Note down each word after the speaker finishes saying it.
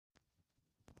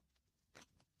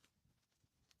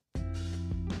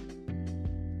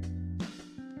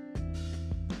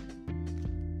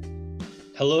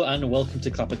Hello and welcome to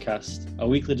Clappercast, a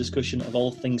weekly discussion of all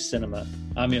things cinema.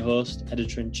 I'm your host,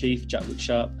 Editor-in-Chief Jack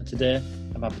Sharp, and today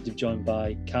I'm happy to be joined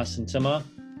by Carson Tamar.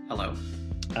 Hello.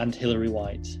 And Hilary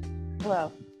White.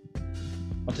 Hello.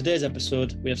 On today's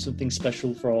episode, we have something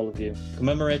special for all of you.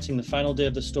 Commemorating the final day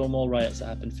of the Stonewall riots that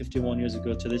happened 51 years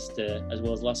ago to this day, as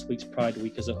well as last week's Pride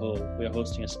Week as a whole, we are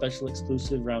hosting a special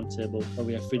exclusive roundtable where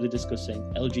we are freely discussing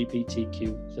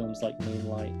LGBTQ films like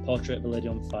Moonlight, Portrait of a Lady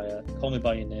on Fire, Call Me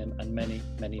By Your Name, and many,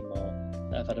 many more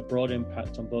that have had a broad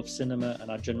impact on both cinema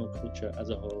and our general culture as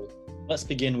a whole. Let's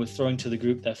begin with throwing to the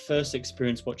group their first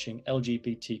experience watching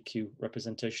LGBTQ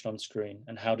representation on screen,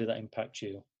 and how did that impact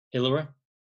you? Hilary?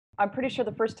 I'm pretty sure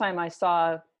the first time I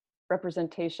saw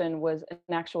representation was an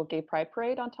actual gay pride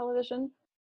parade on television.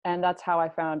 And that's how I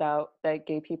found out that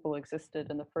gay people existed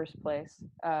in the first place.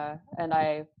 And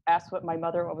I asked my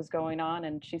mother what was going on,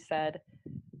 and she said,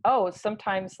 oh,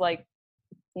 sometimes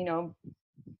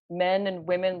men and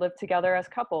women live together as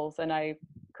couples. And I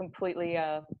completely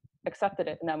accepted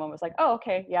it in that moment. I was like, oh,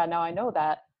 okay, yeah, now I know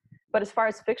that. But as far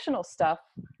as fictional stuff,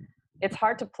 it's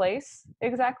hard to place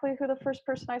exactly who the first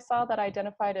person I saw that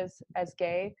identified as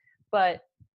gay, but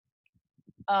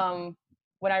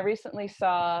when I recently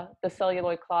saw The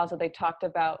Celluloid Closet, they talked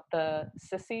about the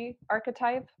sissy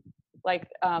archetype, like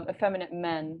effeminate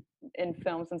men in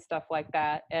films and stuff like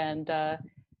that, and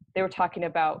they were talking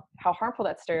about how harmful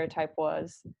that stereotype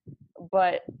was.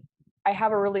 But I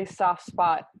have a really soft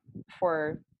spot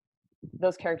for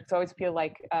those characters. I always feel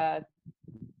like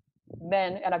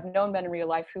men, and I've known men in real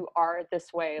life who are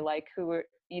this way, like who are,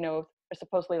 are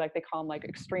supposedly, like they call them like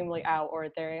extremely out, or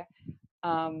they're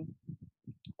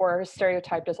or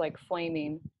stereotyped as like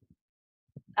flaming.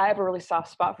 I have a really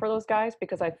soft spot for those guys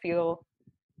because I feel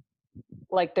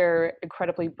like they're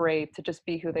incredibly brave to just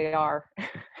be who they are.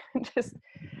 Just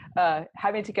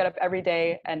having to get up every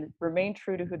day and remain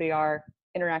true to who they are,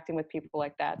 interacting with people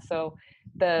like that. So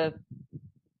the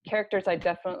characters I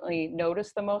definitely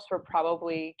noticed the most were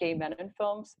probably gay men in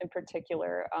films, in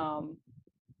particular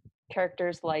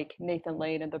characters like Nathan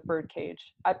Lane in The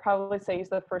Birdcage. I'd probably say he's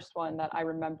the first one that I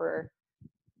remember,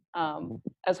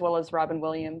 as well as Robin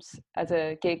Williams, as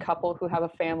a gay couple who have a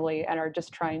family and are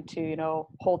just trying to,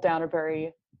 hold down a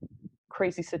very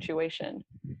crazy situation.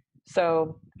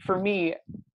 So for me,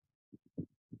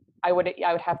 I would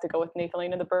have to go with Nathan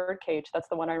Lane in The Birdcage. That's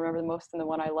the one I remember the most and the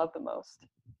one I love the most.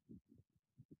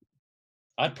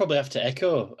 I'd probably have to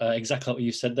echo exactly what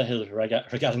you said there, Hilary,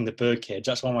 regarding The Birdcage.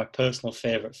 That's one of my personal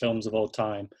favourite films of all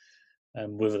time,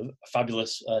 with a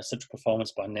fabulous central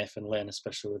performance by Nathan Lane,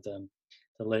 especially with the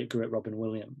late, great Robin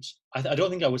Williams. I don't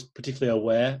think I was particularly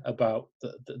aware about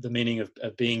the meaning of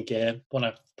being gay when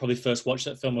I probably first watched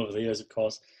that film over the years, of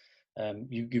course.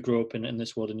 You grow up in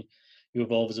this world and you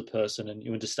evolve as a person, and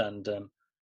you understand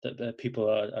that people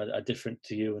are different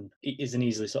to you, and it is an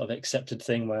easily sort of accepted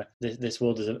thing where this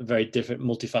world is a very different,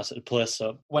 multifaceted place.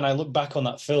 So when I look back on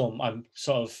that film, I'm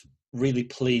sort of really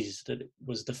pleased that it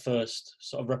was the first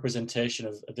sort of representation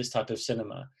of this type of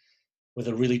cinema, with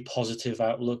a really positive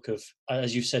outlook of,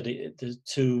 as you said, the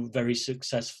two very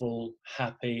successful,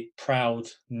 happy, proud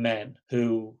men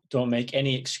who don't make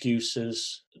any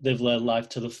excuses, live their life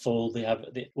to the full.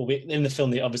 In the film,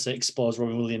 they obviously explores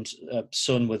Robin Williams'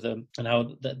 son with them, and how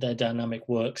their dynamic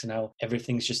works, and how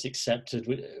everything's just accepted.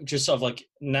 Just sort of like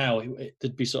now,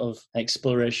 there'd be sort of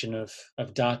exploration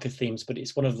of darker themes, but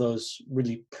it's one of those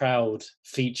really proud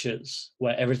features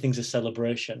where everything's a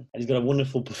celebration. And he's got a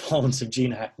wonderful performance of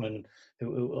Gene Hackman,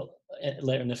 who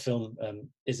later in the film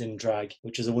is in drag,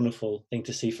 which is a wonderful thing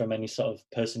to see from any sort of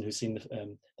person who's seen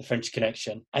the French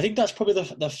Connection. I think that's probably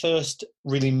the first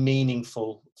really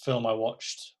meaningful film I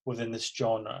watched within this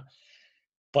genre.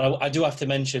 But I do have to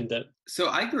mention that... So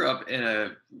I grew up in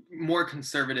a more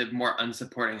conservative, more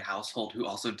unsupporting household who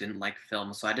also didn't like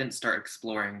film. So I didn't start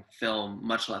exploring film,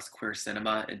 much less queer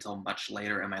cinema, until much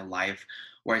later in my life,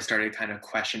 where I started to kind of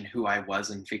question who I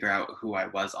was and figure out who I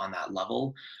was on that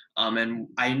level. And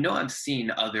I know I've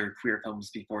seen other queer films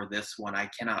before this one. I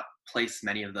cannot place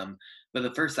many of them. But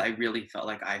the first I really felt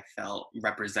like I felt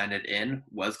represented in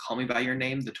was Call Me By Your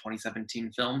Name, the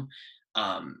 2017 film.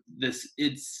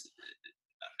 It's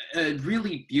a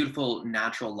really beautiful,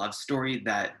 natural love story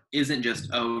that isn't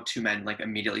just, two men like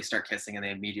immediately start kissing and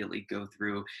they immediately go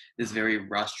through this very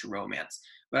rushed romance.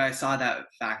 But I saw that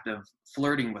fact of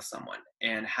flirting with someone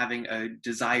and having a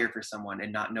desire for someone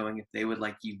and not knowing if they would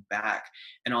like you back,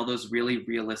 and all those really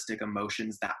realistic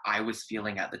emotions that I was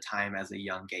feeling at the time as a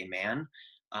young gay man.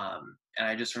 And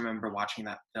I just remember watching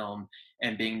that film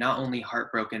and being not only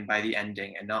heartbroken by the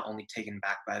ending and not only taken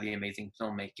back by the amazing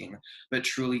filmmaking, but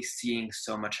truly seeing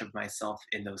so much of myself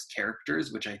in those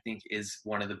characters, which I think is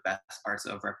one of the best parts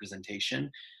of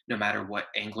representation. No matter what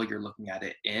angle you're looking at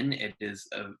it in, it is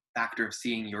a factor of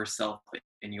seeing yourself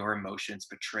and your emotions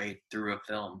portrayed through a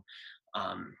film.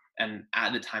 And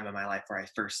at the time of my life where I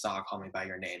first saw Call Me By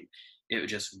Your Name, it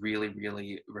just really,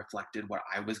 really reflected what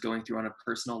I was going through on a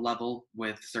personal level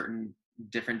with certain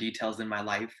different details in my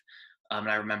life. And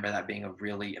I remember that being a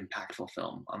really impactful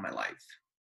film on my life.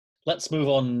 Let's move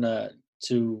on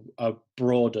to a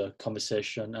broader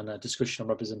conversation and a discussion on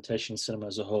representation in cinema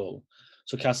as a whole.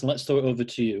 So, Carson, let's throw it over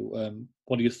to you.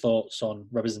 What are your thoughts on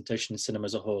representation in cinema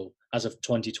as a whole as of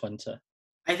 2020?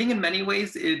 I think in many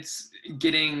ways it's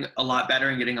getting a lot better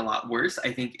and getting a lot worse.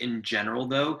 I think in general,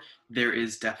 though, there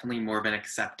is definitely more of an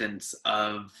acceptance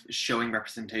of showing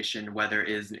representation, whether it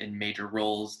is in major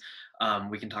roles.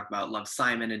 We can talk about Love,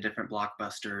 Simon in different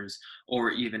blockbusters, or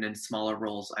even in smaller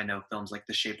roles. I know films like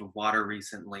The Shape of Water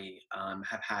recently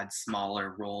have had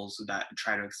smaller roles that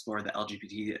try to explore the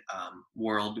LGBT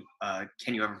world.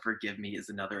 Can You Ever Forgive Me is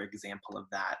another example of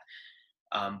that.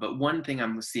 But one thing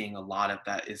I'm seeing a lot of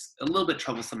that is a little bit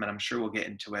troublesome, and I'm sure we'll get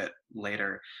into it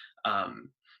later,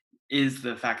 is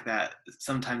the fact that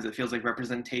sometimes it feels like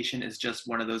representation is just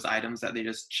one of those items that they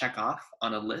just check off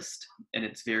on a list, and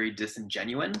it's very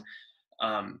disingenuous.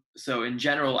 So in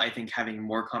general, I think having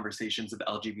more conversations of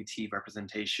LGBT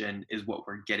representation is what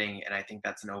we're getting, and I think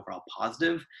that's an overall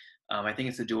positive. I think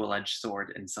it's a dual-edged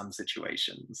sword in some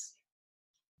situations.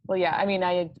 Well, yeah, I mean,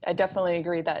 I definitely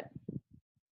agree that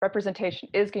representation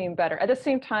is getting better. At the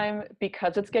same time,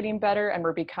 because it's getting better and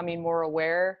we're becoming more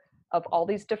aware of all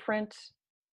these different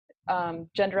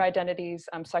gender identities,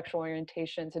 sexual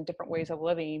orientations, and different ways of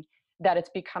living, that it's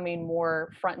becoming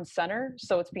more front and center.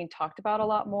 So it's being talked about a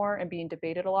lot more and being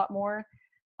debated a lot more.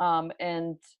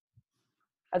 And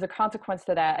as a consequence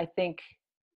to that, I think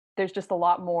there's just a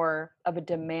lot more of a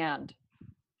demand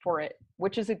for it,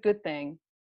 which is a good thing.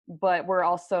 But we're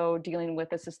also dealing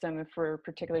with a system, if we're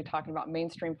particularly talking about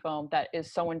mainstream film, that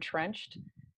is so entrenched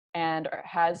and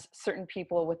has certain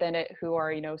people within it who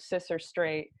are, cis or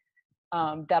straight,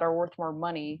 that are worth more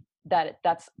money,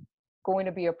 that's going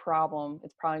to be a problem.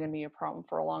 It's probably going to be a problem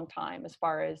for a long time, as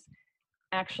far as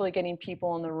actually getting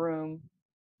people in the room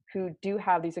who do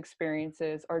have these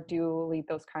experiences or do lead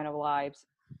those kind of lives,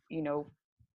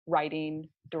 writing,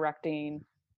 directing,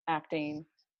 acting,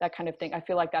 that kind of thing. I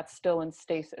feel like that's still in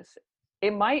stasis.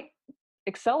 It might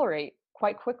accelerate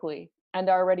quite quickly. And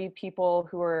there are already people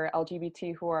who are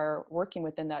LGBT who are working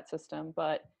within that system,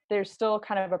 but there's still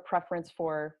kind of a preference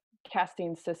for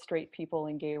casting cis straight people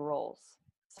in gay roles.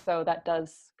 So that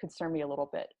does concern me a little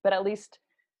bit. But at least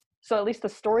the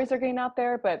stories are getting out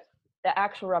there, but the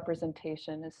actual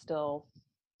representation is still,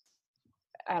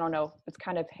 I don't know, it's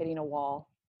kind of hitting a wall.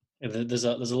 There's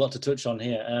a lot to touch on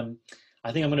here.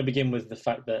 I think I'm going to begin with the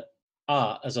fact that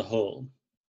art as a whole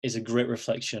is a great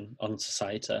reflection on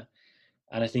society.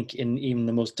 And I think in even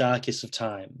the most darkest of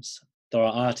times, there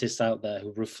are artists out there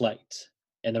who reflect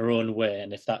in their own way.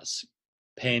 And if that's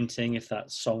painting, if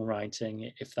that's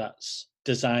songwriting, if that's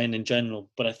design in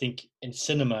general. But I think in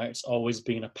cinema, it's always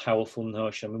been a powerful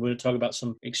notion. I mean, we're going to talk about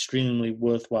some extremely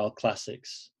worthwhile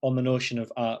classics on the notion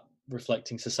of art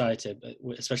reflecting society,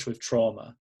 especially with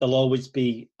trauma. There'll always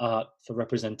be art for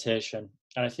representation.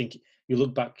 And I think you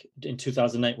look back in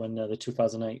 2008 when the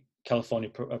 2008 California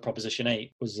Proposition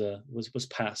 8 was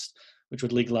passed, which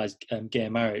would legalize gay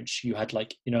marriage. You had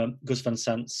Gus Van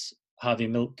Sant's Harvey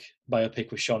Milk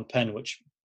biopic with Sean Penn, which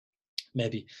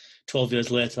maybe 12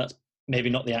 years later, that's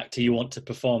maybe not the actor you want to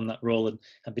perform that role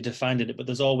and be defined in it. But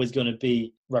there's always going to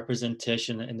be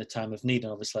representation in the time of need.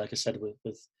 And obviously, like I said,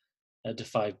 with Da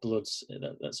 5 Bloods,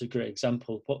 that's a great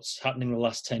example. What's happening in the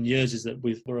last 10 years is that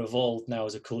we're evolved now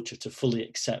as a culture to fully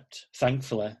accept,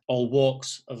 thankfully, all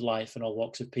walks of life and all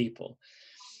walks of people.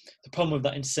 The problem with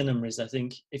that in cinema is, I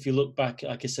think, if you look back,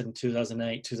 like I said, in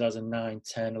 2008, 2009,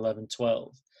 10, 11,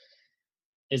 12,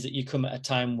 is that you come at a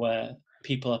time where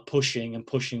people are pushing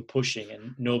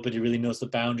and nobody really knows the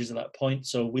boundaries at that point.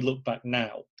 So we look back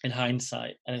now in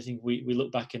hindsight, and I think we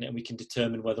look back in it and we can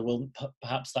determine whether, well,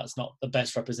 perhaps that's not the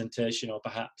best representation, or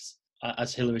perhaps,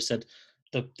 as Hilary said,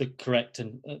 the correct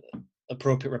and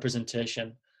appropriate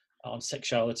representation on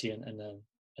sexuality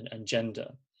and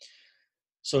gender.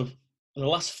 So in the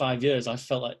last 5 years, I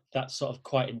felt like that sort of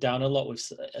quieted down a lot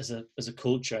as a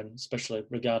culture, and especially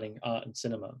regarding art and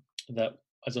cinema, that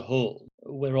as a whole,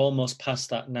 we're almost past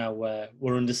that now, where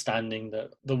we're understanding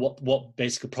that what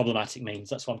basically problematic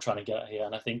means. That's what I'm trying to get at here.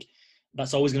 And I think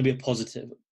that's always going to be a positive.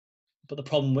 But the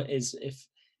problem is,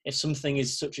 if something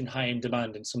is such in high in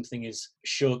demand and something is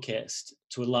showcased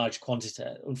to a large quantity,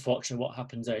 unfortunately what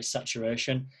happens there is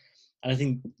saturation. And I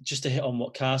think just to hit on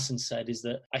what Carson said is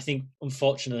that I think,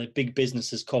 unfortunately, big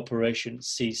businesses, corporations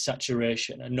see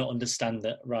saturation and not understand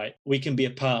that, right, we can be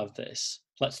a part of this.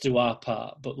 Let's do our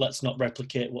part, but let's not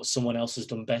replicate what someone else has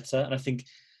done better. And I think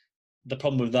the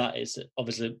problem with that is that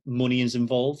obviously money is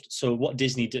involved. So what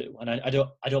Disney do, and I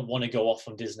don't want to go off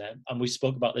on Disney, and we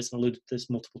spoke about this and alluded to this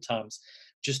multiple times.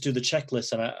 Just do the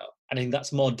checklist, and I think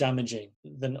that's more damaging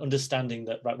than understanding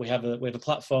that, right, we have a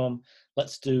platform.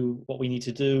 Let's do what we need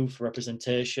to do for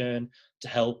representation to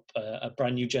help a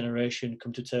brand new generation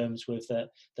come to terms with that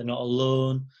they're not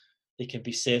alone. They can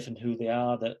be safe in who they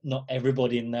are, that not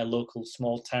everybody in their local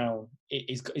small town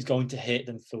is going to hate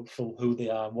them for who they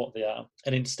are and what they are.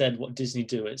 And instead, what Disney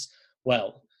do is,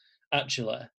 well,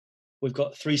 actually, we've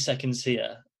got 3 seconds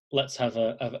here. Let's have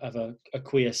a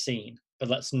queer scene, but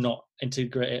let's not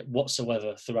integrate it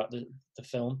whatsoever throughout the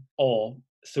film or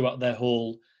throughout their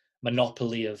whole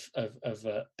monopoly of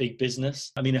big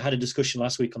business. I mean, I had a discussion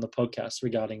last week on the podcast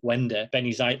regarding Wendy,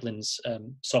 Benny Zeitlin's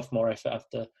sophomore effort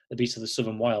after The Beast of the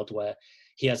Southern Wild, where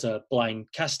he has a blind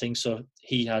casting, so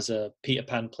he has a Peter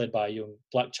Pan played by a young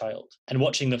black child. And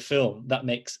watching the film, that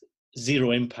makes zero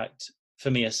impact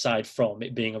for me, aside from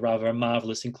it being a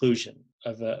marvelous inclusion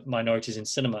of minorities in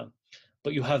cinema.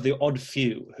 But you have the odd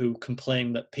few who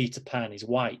complain that Peter Pan is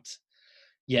white,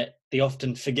 yet they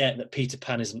often forget that Peter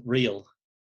Pan isn't real.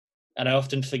 And I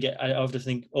often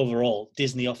think overall,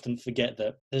 Disney often forget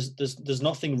that there's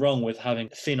nothing wrong with having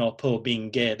Finn or Poe being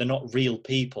gay. They're not real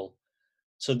people.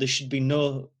 So there should be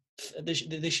no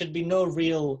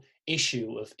real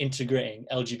issue of integrating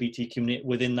LGBT community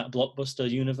within that blockbuster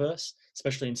universe,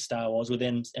 especially in Star Wars,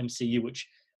 within MCU, which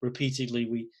repeatedly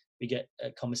we get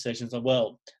conversations on,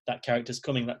 well, that character's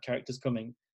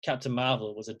coming. Captain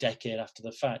Marvel was a decade after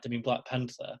the fact. I mean, Black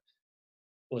Panther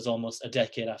was almost a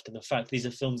decade after the fact. These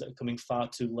are films that are coming far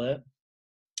too late.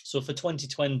 So for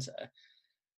 2020,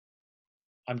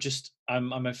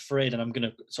 I'm afraid, and I'm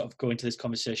going to sort of go into this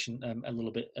conversation a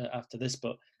little bit after this,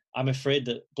 but I'm afraid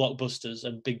that blockbusters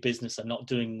and big business are not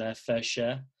doing their fair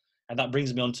share. And that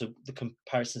brings me on to the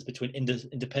comparisons between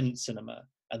independent cinema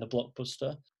and the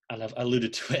blockbuster. And I've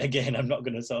alluded to it again. I'm not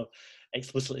going to sort of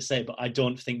explicitly say, but I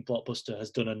don't think blockbuster has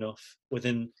done enough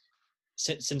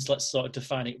since let's sort of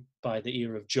define it by the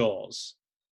era of Jaws.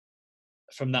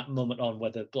 From that moment on,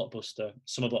 where the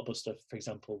summer blockbuster, for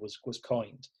example, was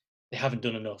coined, they haven't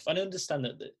done enough. And I understand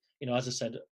that, as I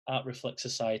said, art reflects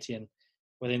society, and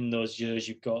within those years,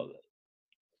 you've got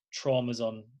traumas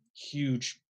on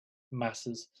huge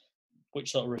masses,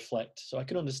 which sort of reflect. So I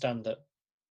can understand that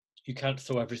you can't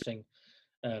throw everything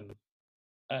at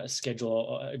a schedule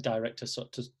or a director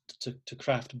sort to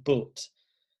craft, but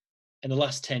in the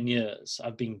last 10 years,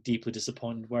 I've been deeply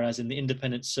disappointed. Whereas in the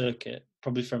independent circuit,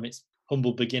 probably from its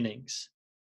humble beginnings,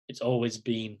 it's always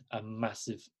been a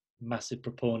massive, massive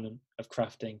proponent of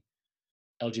crafting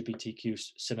LGBTQ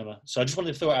cinema. So I just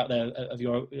wanted to throw out there of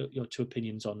your two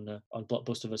opinions on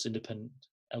blockbuster versus independent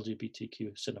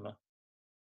LGBTQ cinema.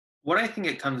 What I think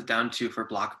it comes down to for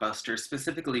blockbusters,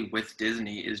 specifically with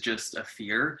Disney, is just a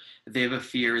fear. They have a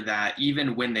fear that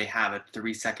even when they have a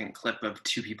 3-second clip of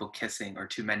 2 people kissing or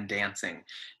 2 men dancing,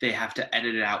 they have to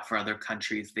edit it out for other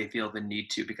countries. They feel the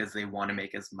need to because they want to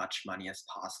make as much money as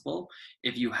possible.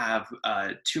 If you have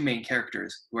 2 main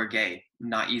characters who are gay,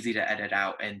 not easy to edit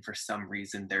out, and for some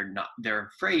reason they're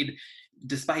afraid,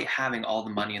 despite having all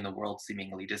the money in the world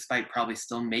seemingly, despite probably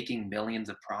still making millions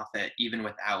of profit even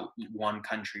without one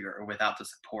country or without the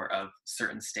support of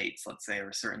certain states, let's say,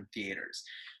 or certain theaters.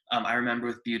 I remember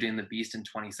with Beauty and the Beast in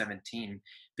 2017,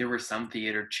 there were some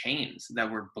theater chains that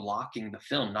were blocking the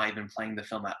film, not even playing the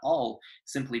film at all,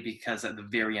 simply because at the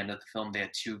very end of the film, they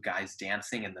had 2 guys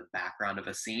dancing in the background of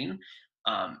a scene.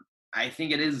 I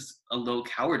think it is a little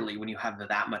cowardly when you have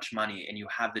that much money and you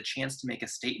have the chance to make a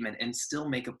statement and still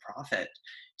make a profit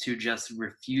to just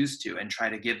refuse to and try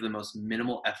to give the most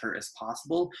minimal effort as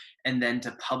possible and then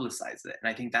to publicize it.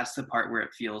 And I think that's the part where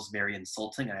it feels very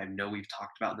insulting. And I know we've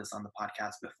talked about this on the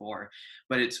podcast before,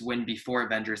 but it's when before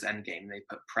Avengers Endgame, they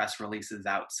put press releases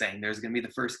out saying there's going to be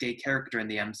the first gay character in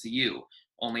the MCU,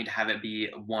 only to have it be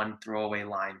one throwaway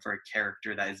line for a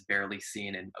character that is barely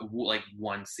seen in like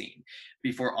one scene.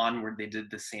 Before Onward, they did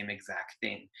the same exact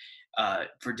thing.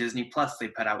 For Disney Plus, they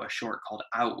put out a short called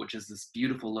Out, which is this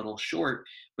beautiful little short,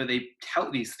 but they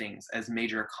tout these things as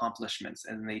major accomplishments,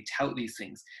 and they tout these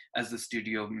things as the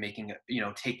studio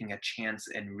taking a chance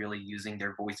and really using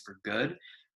their voice for good,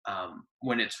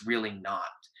 when it's really not.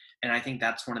 And I think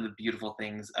that's one of the beautiful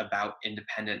things about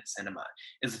independent cinema,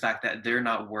 is the fact that they're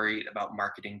not worried about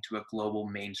marketing to a global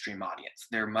mainstream audience.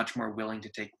 They're much more willing to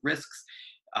take risks,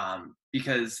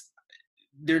 because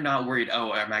they're not worried,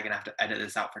 oh, am I going to have to edit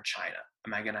this out for China?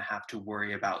 Am I going to have to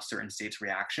worry about certain states'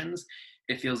 reactions?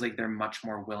 It feels like they're much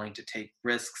more willing to take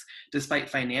risks, despite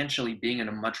financially being in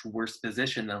a much worse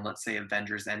position than, let's say,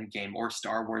 Avengers Endgame or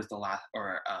Star Wars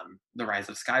The Rise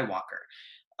of Skywalker.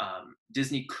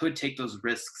 Disney could take those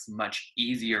risks much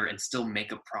easier and still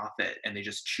make a profit, and they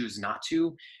just choose not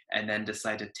to, and then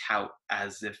decide to tout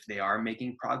as if they are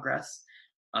making progress.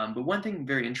 But one thing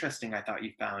very interesting I thought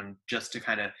you found, just to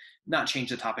kind of not change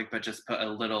the topic, but just put a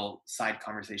little side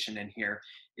conversation in here,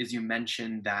 is you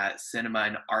mentioned that cinema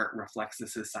and art reflects the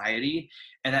society.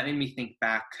 And that made me think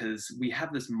back, because we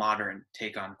have this modern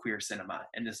take on queer cinema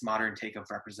and this modern take of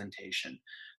representation.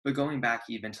 But going back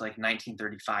even to like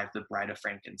 1935, The Bride of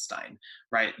Frankenstein,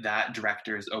 right? That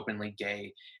director is openly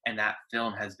gay, and that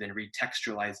film has been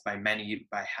retextualized by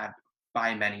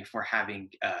many for having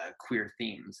queer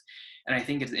themes. And I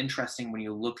think it's interesting when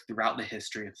you look throughout the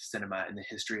history of cinema and the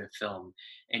history of film,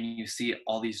 and you see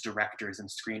all these directors and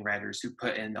screenwriters who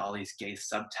put in all these gay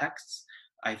subtexts.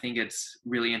 I think it's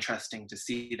really interesting to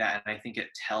see that, and I think it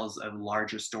tells a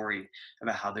larger story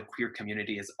about how the queer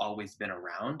community has always been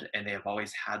around, and they have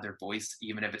always had their voice,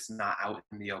 even if it's not out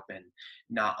in the open,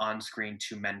 not on screen,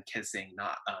 two men kissing,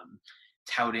 not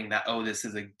touting that, oh, this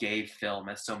is a gay film,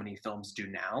 as so many films do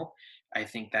now. I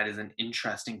think that is an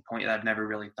interesting point that I've never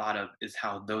really thought of, is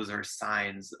how those are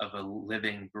signs of a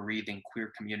living, breathing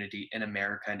queer community in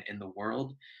America and in the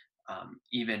world,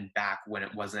 even back when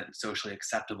it wasn't socially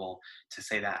acceptable to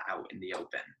say that out in the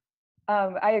open.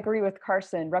 I agree with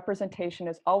Carson. Representation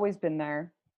has always been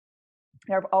there.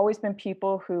 There have always been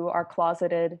people who are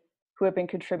closeted, who have been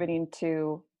contributing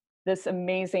to this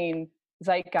amazing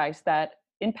zeitgeist that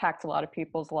impacts a lot of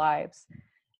people's lives.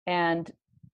 And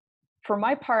for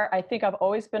my part, I think I've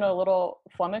always been a little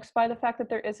flummoxed by the fact that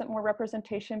there isn't more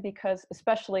representation, because,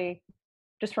 especially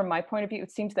just from my point of view,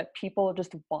 it seems that people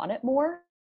just want it more.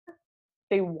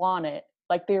 They want it,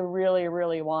 like they really,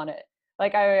 really want it.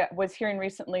 Like I was hearing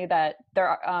recently that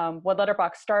there, when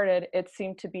Letterboxd started, it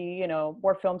seemed to be,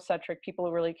 more film-centric, people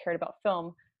who really cared about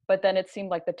film. But then it seemed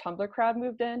like the Tumblr crowd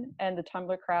moved in, and the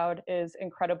Tumblr crowd is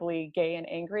incredibly gay and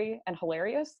angry and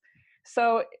hilarious.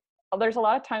 So there's a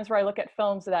lot of times where I look at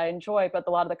films that I enjoy, but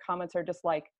a lot of the comments are just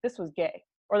like, this was gay,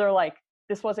 or they're like,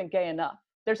 this wasn't gay enough.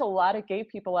 There's a lot of gay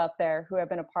people out there who have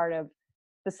been a part of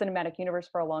the cinematic universe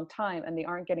for a long time, and they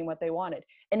aren't getting what they wanted.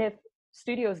 And if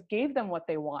studios gave them what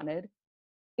they wanted,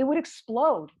 it would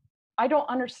explode. I don't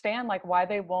understand why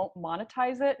they won't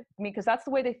monetize it. I mean, because that's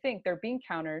the way they think. They're bean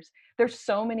counters. There's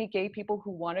so many gay people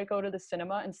who want to go to the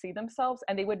cinema and see themselves,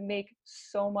 and they would make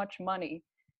so much money.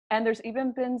 And there's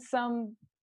even been some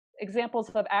examples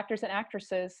of actors and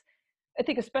actresses. I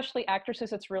think especially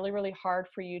actresses, it's really, really hard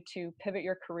for you to pivot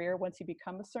your career once you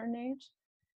become a certain age.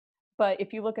 But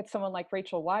if you look at someone like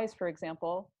Rachel Weisz, for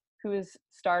example, who is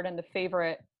starred in The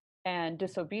Favorite and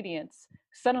Disobedience,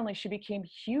 suddenly she became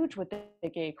huge with the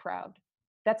gay crowd.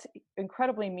 That's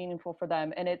incredibly meaningful for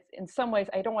them. And it's, in some ways,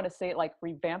 I don't want to say it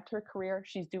revamped her career.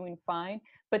 She's doing fine,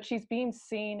 but she's being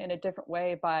seen in a different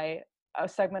way by a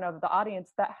segment of the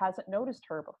audience that hasn't noticed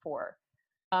her before.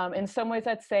 In some ways,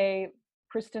 I'd say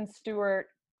Kristen Stewart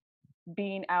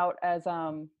being out as,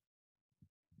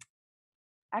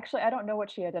 actually, I don't know what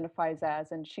she identifies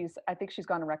as, and I think she's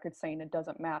gone on record saying it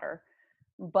doesn't matter.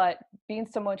 But being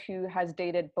someone who has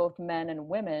dated both men and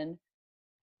women,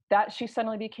 that she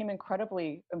suddenly became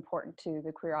incredibly important to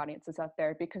the queer audiences out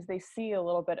there, because they see a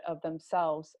little bit of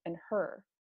themselves in her.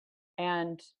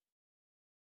 And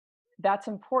that's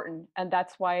important. And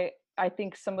that's why I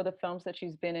think some of the films that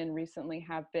she's been in recently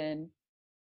have been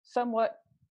somewhat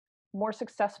more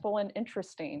successful and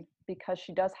interesting, because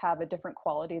she does have a different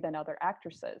quality than other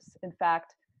actresses. In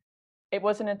fact, it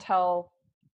wasn't until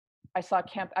I saw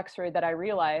Camp X-Ray that I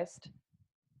realized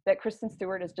that Kristen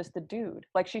Stewart is just a dude.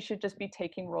 She should just be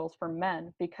taking roles for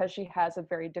men, because she has a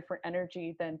very different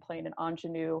energy than playing an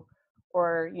ingenue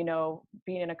or,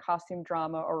 being in a costume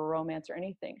drama or a romance or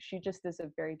anything. She just is a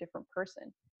very different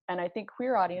person. And I think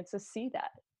queer audiences see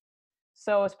that.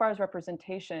 So as far as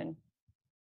representation,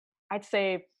 I'd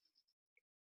say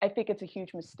I think it's a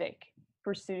huge mistake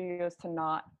for studios to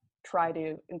not try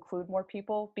to include more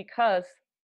people, because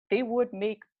they would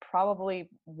make probably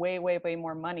way, way, way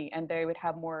more money, and they would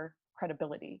have more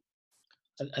credibility.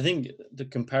 I think the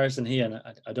comparison here, and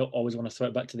I don't always want to throw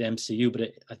it back to the MCU, but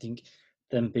I think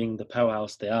them being the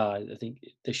powerhouse they are, I think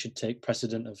they should take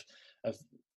precedent of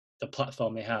the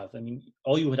platform they have. I mean,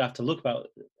 all you would have to look about,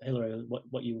 Hillary,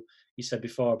 what you said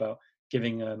before about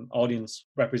giving audience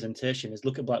representation is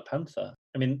look at Black Panther.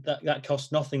 I mean, that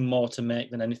costs nothing more to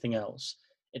make than anything else.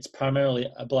 It's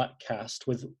primarily a black cast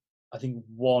with, I think,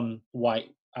 one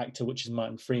white actor, which is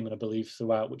Martin Freeman, I believe,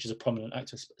 throughout, which is a prominent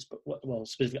actor, well,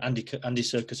 specifically Andy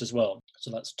Serkis as well. So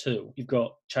that's two. You've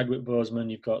got Chadwick Boseman,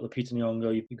 you've got Lupita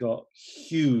Nyong'o, you've got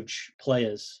huge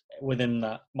players within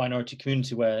that minority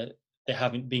community where they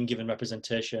haven't been given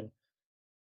representation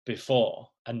before,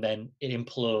 and then it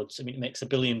implodes. I mean, it makes $1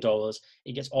 billion.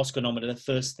 It gets Oscar nominated. The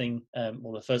first thing,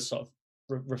 the first sort of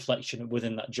reflection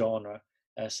within that genre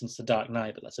since The Dark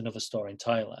Knight, but that's another story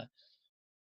entirely.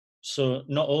 So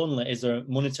not only is there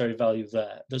monetary value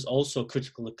there, there's also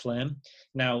critical acclaim.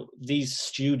 Now, these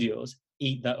studios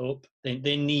eat that up.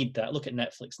 They need that. Look at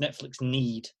Netflix. Netflix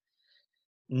need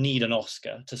an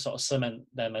Oscar to sort of cement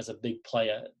them as a big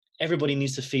player. Everybody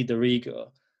needs to feed their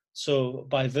ego. So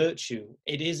by virtue,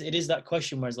 it is that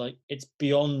question where it's like, it's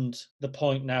beyond the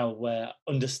point now where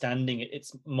understanding it,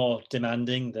 it's more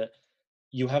demanding that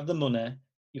you have the money,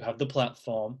 you have the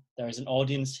platform, there is an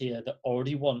audience here that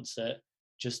already wants it.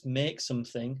 Just make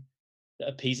something that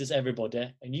appeases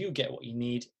everybody and you get what you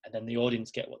need, and then the audience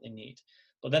get what they need.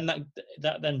 But then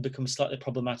that then becomes slightly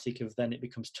problematic of then it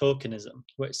becomes tokenism,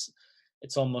 where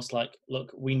it's almost like,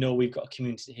 look, we know we've got a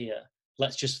community here.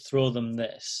 Let's just throw them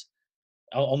this.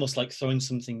 Almost like throwing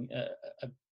something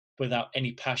without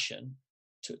any passion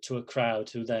to a crowd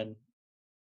who then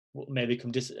may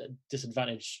become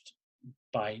disadvantaged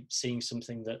by seeing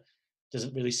something that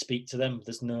doesn't really speak to them.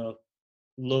 There's no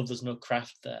love, there's no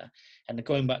craft there. And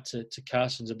going back to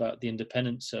Carson's about the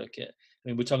independent circuit, I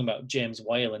mean, we're talking about James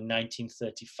Whale in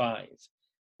 1935.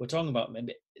 We're talking about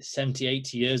maybe 70,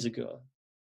 80 years ago.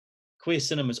 Queer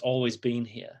cinema's always been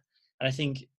here. And I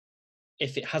think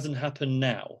if it hasn't happened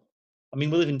now, I mean,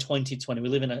 we live in 2020. We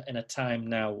live in a time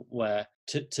now where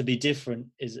to be different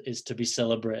is to be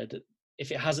celebrated.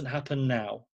 If it hasn't happened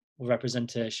now with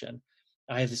representation,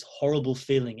 I have this horrible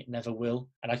feeling it never will.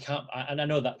 And I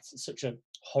know that's such a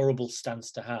horrible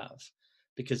stance to have,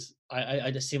 because I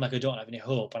just seem like I don't have any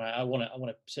hope. And I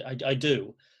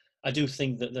do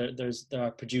think that there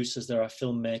are producers, there are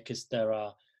filmmakers, there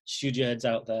are studio heads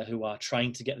out there who are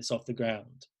trying to get this off the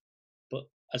ground. But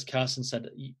as Carson said,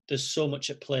 there's so much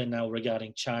at play now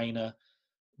regarding China,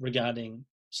 regarding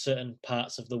certain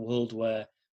parts of the world where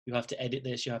you have to edit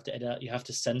this, you have to edit, you have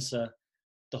to censor.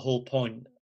 The whole point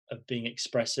of being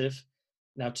expressive.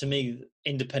 Now, to me,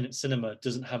 independent cinema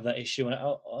doesn't have that issue,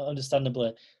 and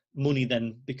understandably, money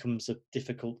then becomes a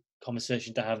difficult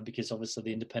conversation to have, because obviously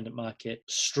the independent market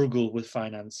struggle with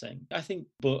financing. I think,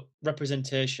 but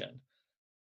representation,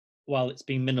 while it's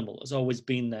been minimal, has always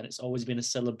been there. It's always been a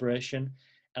celebration.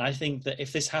 And I think that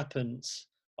if this happens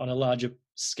on a larger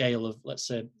scale of, let's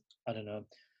say, I don't know,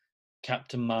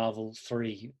 Captain Marvel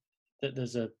 3, that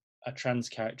there's a trans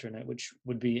character in it, which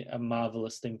would be a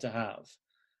marvelous thing to have.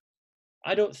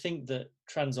 I don't think that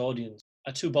trans audience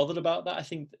are too bothered about that. I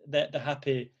think they're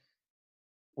happy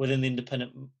within the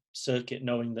independent circuit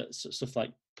knowing that stuff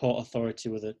like Port Authority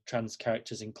with the trans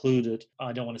characters included.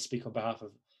 I don't want to speak on behalf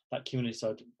of that community,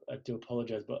 so I do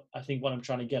apologize. But I think what I'm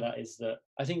trying to get at is that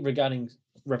I think regarding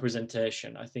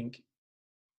representation, I think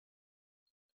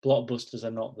blockbusters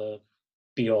are not the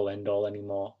be-all, end-all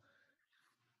anymore.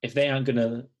 If they aren't going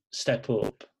to step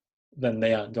up, then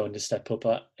they aren't going to step up.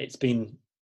 It's been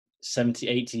 70,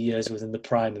 80 years within the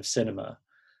prime of cinema.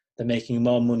 They're making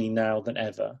more money now than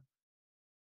ever.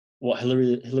 What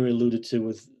Hillary alluded to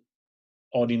with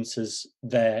audiences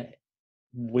there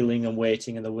willing and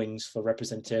waiting in the wings for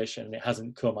representation, and it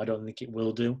hasn't come. I don't think it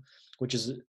will do, which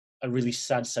is a really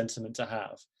sad sentiment to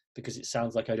have, because it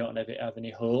sounds like I don't have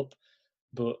any hope.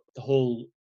 But the whole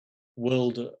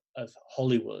world of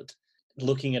Hollywood,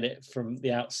 looking at it from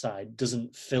the outside,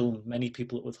 doesn't fill many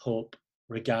people with hope,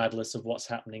 regardless of what's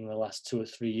happening in the last 2 or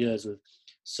 3 years with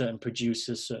certain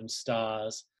producers, certain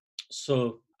stars.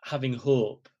 So having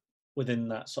hope within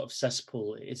that sort of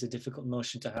cesspool is a difficult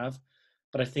notion to have.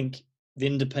 But I think the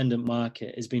independent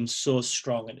market has been so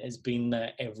strong and has been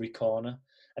there every corner.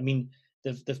 I mean,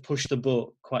 they've pushed the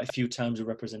boat quite a few times with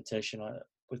representation,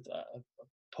 with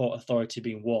Port Authority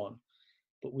being one.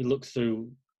 But we look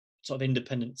through sort of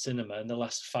independent cinema in the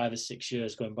last 5 or 6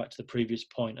 years, going back to the previous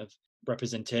point of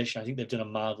representation. I think they've done a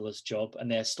marvelous job, and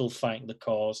they're still fighting the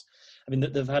cause. I mean,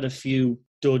 they've had a few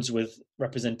duds with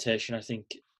representation. I think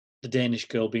The Danish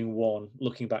Girl being one,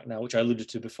 looking back now, which I alluded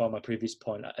to before my previous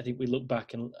point. I think we look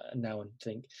back and now and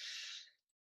think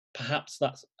perhaps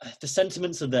that's the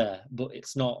sentiments are there, but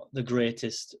it's not the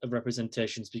greatest of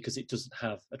representations because it doesn't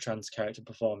have a trans character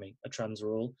performing a trans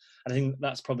role. And I think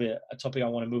that's probably a topic I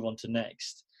want to move on to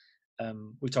next.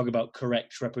 We talk about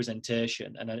correct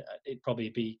representation, and it'd probably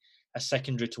be a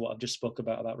secondary to what I've just spoke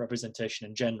about representation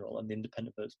in general and the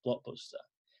independent versus blockbuster.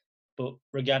 But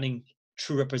regarding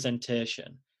true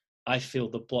representation, I feel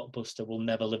the blockbuster will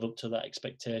never live up to that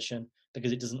expectation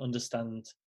because it doesn't understand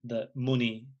that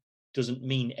money doesn't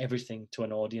mean everything to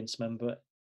an audience member.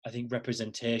 I think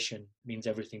representation means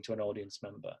everything to an audience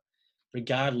member,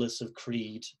 regardless of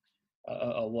creed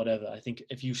or whatever. I think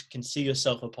if you can see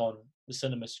yourself upon the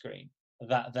cinema screen,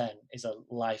 that then is a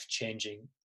life-changing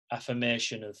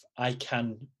affirmation of I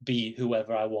can be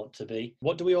whoever I want to be.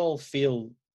 What do we all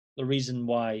feel the reason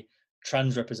why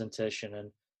trans representation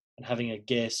and having a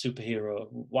gay superhero,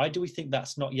 why do we think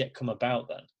that's not yet come about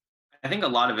then? I think a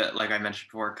lot of it, like I mentioned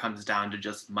before, comes down to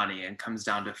just money and comes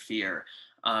down to fear.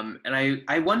 And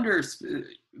I wonder,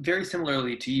 very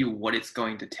similarly to you, what it's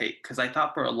going to take. Because I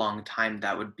thought for a long time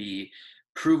that would be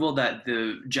approval that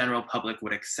the general public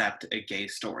would accept a gay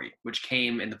story, which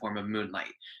came in the form of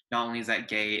Moonlight. Not only is that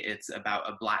gay, it's about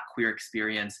a Black queer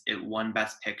experience. It won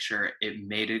Best Picture. It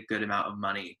made a good amount of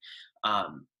money.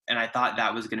 And I thought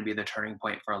that was going to be the turning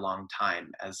point for a long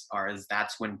time, as far as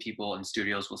that's when people in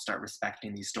studios will start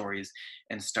respecting these stories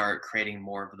and start creating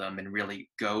more of them and really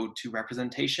go to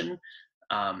representation.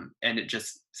 And it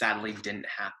just sadly didn't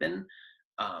happen.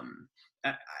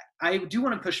 I do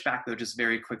want to push back, though, just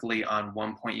very quickly on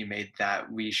one point you made, that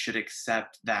we should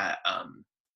accept that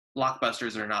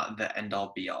blockbusters are not the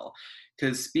end-all be-all.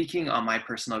 Because speaking on my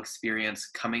personal experience,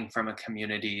 coming from a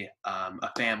community, a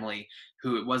family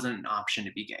who it wasn't an option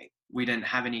to be gay. We didn't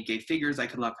have any gay figures I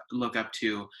could look up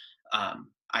to.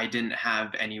 I didn't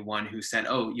have anyone who said,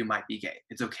 oh, you might be gay.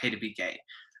 It's okay to be gay.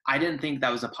 I didn't think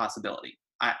that was a possibility.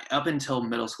 Up until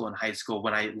middle school and high school,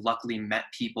 when I luckily met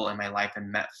people in my life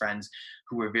and met friends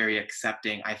who were very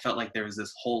accepting, I felt like there was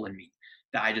this hole in me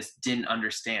that I just didn't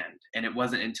understand. And it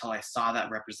wasn't until I saw that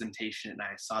representation and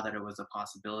I saw that it was a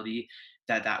possibility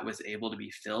that was able to be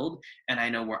filled. And I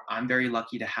know where I'm very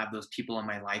lucky to have those people in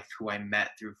my life who I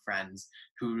met through friends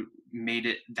who made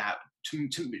it that to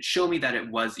show me that it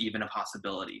was even a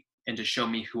possibility and to show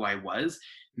me who I was.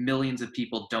 Millions of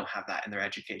people don't have that in their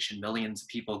education. Millions of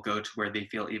people go to where they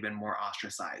feel even more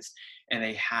ostracized and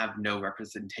they have no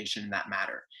representation in that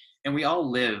matter. And we all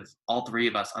live, all three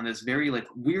of us, on this very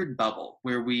weird bubble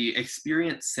where we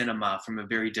experience cinema from a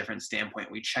very different standpoint.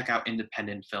 We check out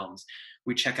independent films,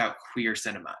 we check out queer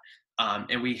cinema,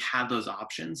 and we have those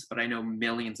options. But I know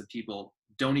millions of people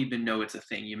don't even know it's a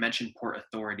thing. You mentioned Port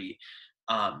Authority,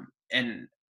 and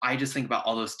I just think about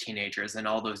all those teenagers and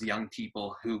all those young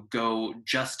people who go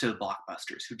just to the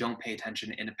blockbusters, who don't pay attention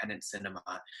to independent cinema,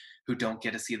 who don't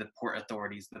get to see the Port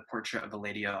Authorities, the Portrait of a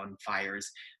Lady on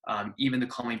Fires, even the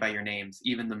Call Me By Your Names,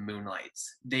 even the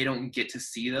Moonlights. They don't get to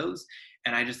see those.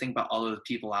 And I just think about all those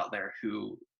people out there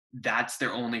who that's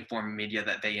their only form of media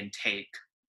that they intake.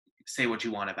 Say what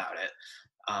you want about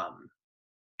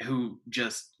it. Who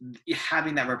just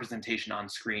having that representation on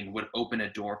screen would open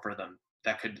a door for them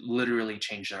that could literally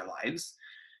change their lives.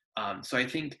 So I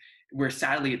think where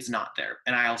sadly it's not there.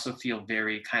 And I also feel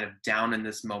very kind of down in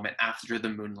this moment after the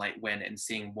Moonlight win and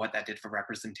seeing what that did for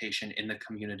representation in the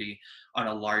community on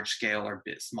a large scale or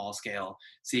small scale,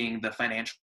 seeing the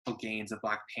financial gains of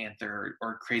Black Panther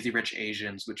or Crazy Rich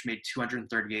Asians, which made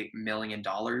 $238 million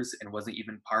and wasn't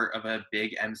even part of a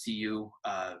big MCU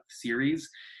series.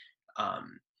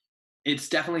 It's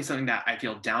definitely something that I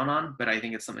feel down on, but I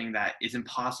think it's something that is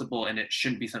impossible, and it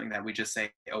shouldn't be something that we just say,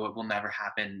 oh, it will never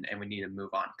happen and we need to move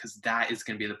on, because that is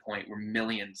going to be the point where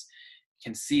millions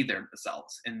can see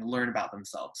themselves and learn about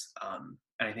themselves.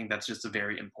 And I think that's just a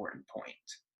very important point.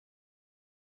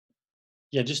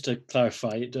 Yeah, just to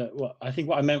clarify, I think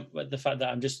what I meant with the fact that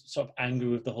I'm just sort of angry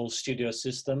with the whole studio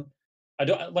system.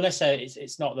 When I say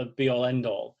it's not the be all end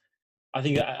all, I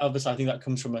think that obviously that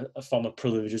comes from a form of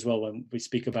privilege as well. When we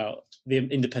speak about the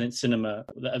independent cinema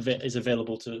that is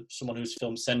available to someone who's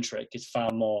film centric, is far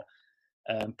more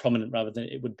prominent rather than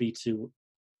it would be to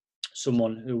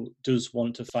someone who does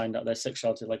want to find out their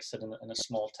sexuality, like I said, in a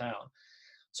small town.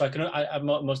 So I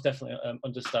most definitely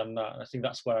understand that, and I think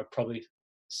that's where I probably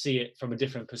see it from a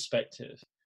different perspective.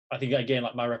 I think again,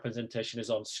 like my representation is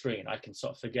on screen, I can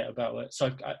sort of forget about it.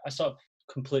 So I sort of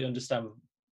completely understand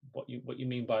what you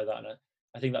mean by that, and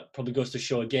I think that probably goes to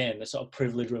show again the sort of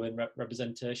privilege within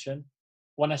representation.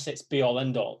 When I say it's be all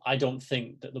end all, I don't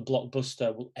think that the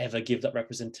blockbuster will ever give that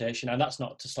representation, and that's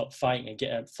not to stop fighting and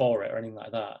get for it or anything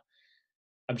like that.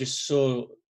 I'm just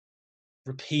so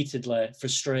repeatedly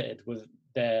frustrated with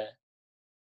their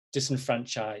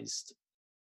disenfranchised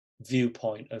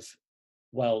viewpoint of,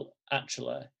 well,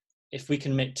 actually, if we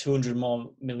can make $200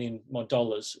 million more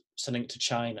selling it to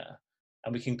China,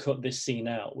 and we can cut this scene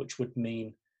out, which would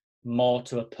mean more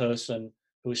to a person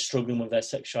who is struggling with their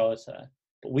sexuality,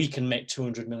 but we can make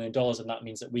 $200 million, and that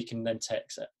means that we can then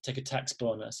take a tax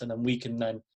bonus, and then we can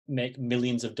then make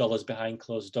millions of dollars behind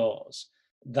closed doors.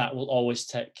 That will always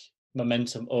take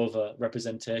momentum over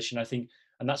representation, I think.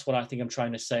 And that's what I think I'm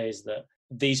trying to say, is that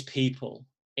these people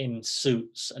in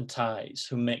suits and ties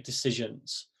who make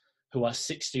decisions, who are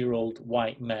 60-year-old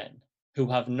white men, who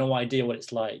have no idea what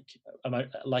it's like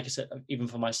I said, even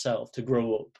for myself, to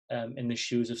grow up in the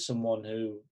shoes of someone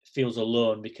who feels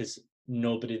alone because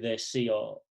nobody they see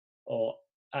or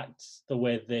acts the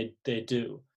way they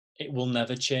do. It will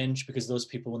never change, because those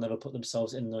people will never put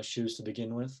themselves in those shoes to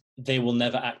begin with. They will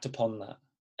never act upon that.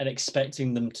 And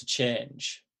expecting them to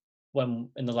change when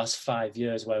in the last 5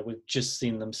 years, where we've just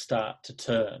seen them start to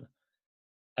turn,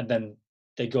 and then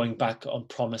they're going back on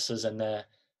promises and they're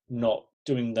not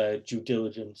doing their due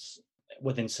diligence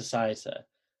within society,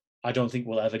 I don't think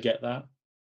we'll ever get that.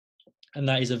 And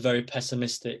that is a very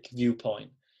pessimistic viewpoint.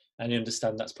 And I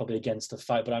understand that's probably against the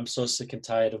fight, but I'm so sick and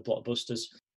tired of blockbusters.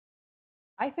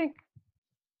 I think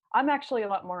I'm actually a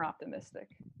lot more optimistic.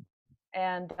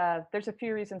 And there's a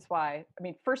few reasons why. I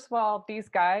mean, first of all, these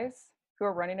guys who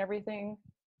are running everything,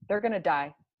 they're going to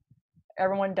die.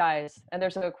 Everyone dies. And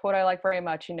there's a quote I like very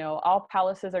much, all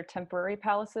palaces are temporary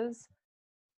palaces.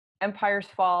 Empires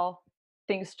fall,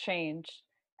 things change.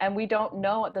 And we don't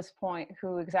know at this point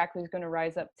who exactly is going to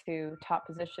rise up to top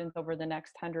positions over the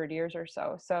next 100 years or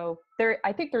so. So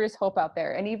I think there is hope out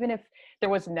there. And even if there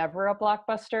was never a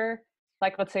blockbuster,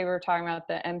 like let's say we were talking about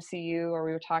the MCU, or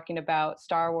we were talking about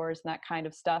Star Wars and that kind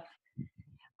of stuff,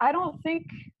 I think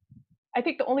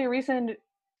the only reason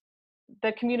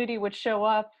the community would show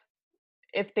up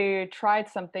if they tried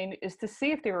something is to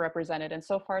see if they were represented. And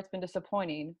so far it's been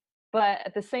disappointing. But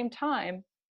at the same time,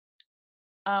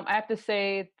 I have to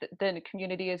say the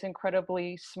community is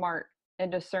incredibly smart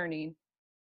and discerning,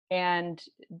 and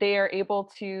they are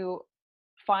able to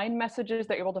find messages.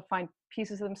 They're able to find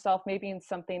pieces of themselves, maybe in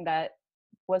something that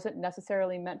wasn't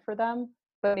necessarily meant for them,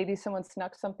 but maybe someone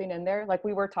snuck something in there. Like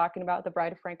we were talking about The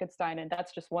Bride of Frankenstein, and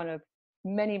that's just one of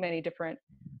many, many different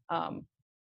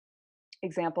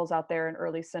examples out there in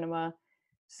early cinema.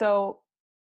 So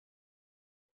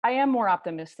I am more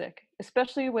optimistic,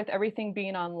 especially with everything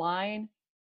being online.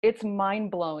 It's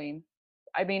mind-blowing.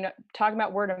 I mean, talking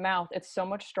about word of mouth, it's so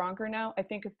much stronger now. I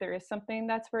think if there is something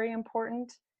that's very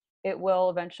important, it will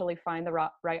eventually find the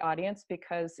right audience,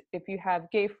 because if you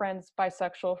have gay friends,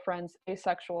 bisexual friends,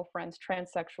 asexual friends,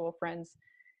 transsexual friends,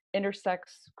 intersex,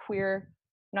 queer,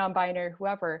 non-binary,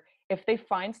 whoever, if they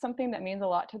find something that means a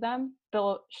lot to them,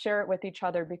 they'll share it with each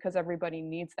other because everybody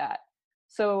needs that.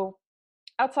 So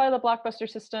outside of the blockbuster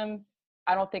system,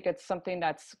 I don't think it's something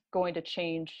that's going to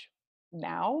change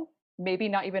now, maybe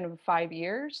not even in 5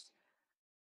 years.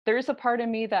 There is a part of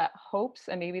me that hopes,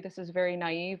 and maybe this is very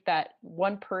naive, that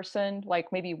one person, like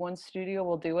maybe one studio,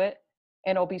 will do it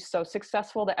and it'll be so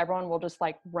successful that everyone will just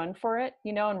like run for it,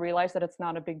 and realize that it's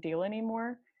not a big deal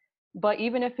anymore. But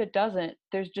even if it doesn't,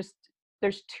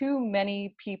 there's too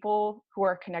many people who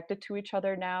are connected to each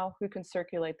other now who can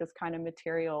circulate this kind of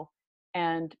material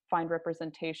and find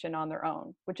representation on their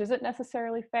own, which isn't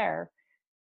necessarily fair,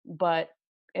 but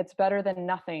it's better than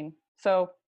nothing.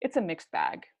 So it's a mixed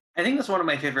bag. I think that's one of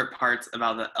my favorite parts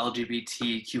about the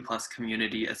LGBTQ plus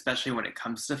community, especially when it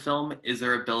comes to film, is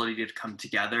their ability to come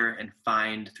together and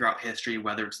find throughout history,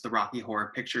 whether it's the Rocky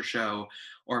Horror Picture Show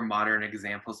or modern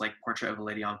examples like Portrait of a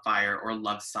Lady on Fire or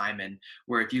Love, Simon,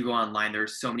 where if you go online, there are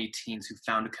so many teens who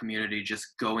found a community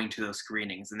just going to those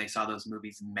screenings, and they saw those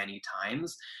movies many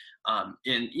times.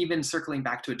 And even circling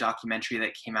back to a documentary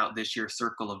that came out this year,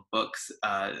 Circle of Books,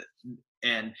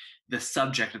 and the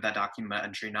subject of that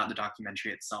documentary, not the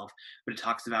documentary itself, but it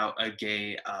talks about a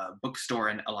gay bookstore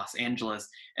in Los Angeles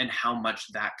and how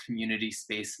much that community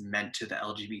space meant to the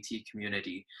LGBT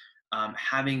community.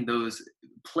 Having those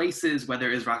places,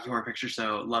 whether it's Rocky Horror Picture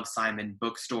Show, Love, Simon,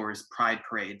 bookstores, pride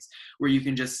parades, where you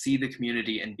can just see the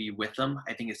community and be with them,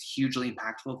 I think is hugely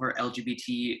impactful for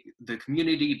LGBT, the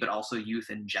community, but also youth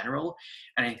in general.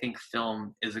 And I think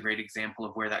film is a great example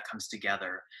of where that comes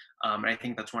together. And I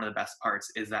think that's one of the best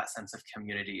parts, is that sense of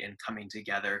community and coming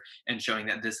together and showing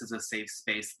that this is a safe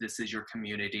space, this is your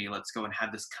community, let's go and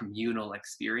have this communal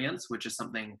experience, which is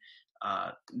something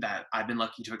that I've been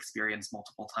lucky to experience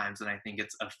multiple times. And I think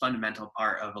it's a fundamental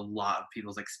part of a lot of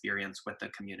people's experience with the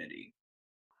community.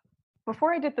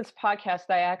 Before I did this podcast,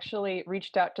 I actually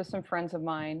reached out to some friends of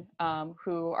mine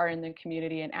who are in the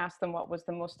community and asked them what was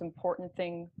the most important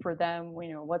thing for them.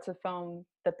 You know, what's a film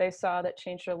that they saw that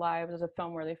changed their lives? Is a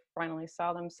film where they finally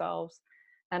saw themselves?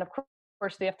 And of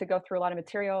course, they have to go through a lot of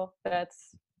material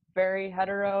that's very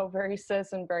hetero, very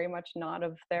cis, and very much not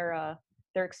of their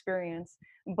experience.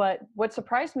 But what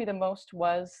surprised me the most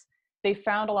was they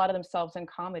found a lot of themselves in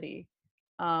comedy.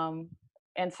 Um,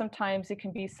 and sometimes it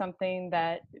can be something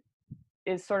that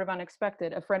is sort of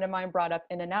unexpected. A friend of mine brought up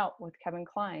In and Out with Kevin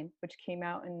Kline, which came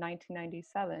out in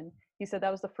 1997. He said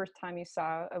that was the first time he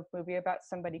saw a movie about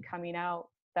somebody coming out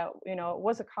that, you know, it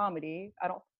was a comedy.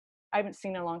 I haven't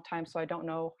seen it in a long time, so I don't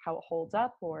know how it holds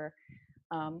up or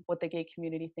what the gay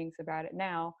community thinks about it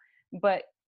now. But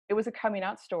it was a coming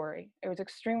out story. It was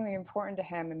extremely important to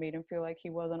him and made him feel like he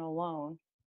wasn't alone.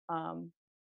 Um,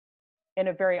 in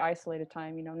a very isolated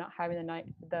time, you know, not having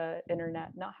the internet,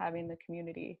 not having the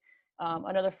community.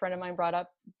 Another friend of mine brought up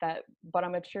that But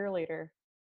I'm a Cheerleader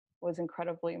was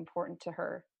incredibly important to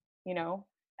her, you know,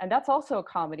 and that's also a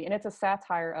comedy, and it's a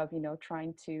satire of, you know,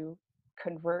 trying to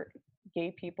convert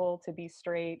gay people to be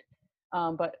straight.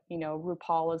 But you know,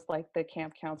 RuPaul is like the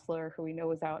camp counselor who we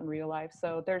know is out in real life,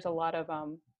 so there's a lot of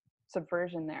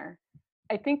subversion there.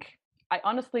 I think, I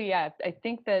honestly, yeah, I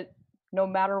think that no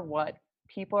matter what,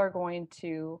 people are going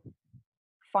to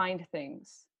find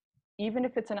things, even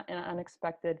if it's in an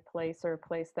unexpected place or a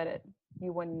place that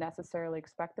you wouldn't necessarily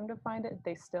expect them to find it,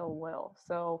 they still will.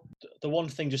 So The one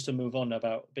thing, just to move on,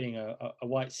 about being a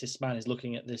white cis man is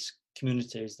looking at this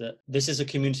community, is that this is a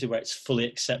community where it's fully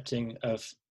accepting of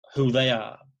who they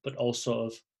are, but also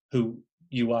of who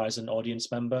you are as an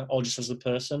audience member or just as a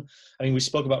person. I mean, we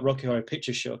spoke about Rocky Horror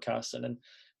Picture Show, Carson, and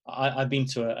I've been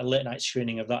to a late night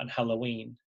screening of that on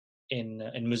Halloween in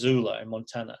Missoula in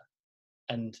Montana,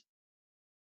 and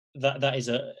that is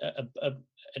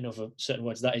in other certain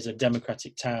words, that is a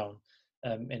democratic town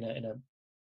in a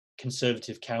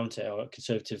conservative county or a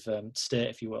conservative state,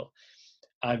 if you will.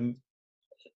 And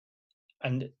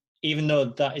even though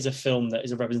that is a film that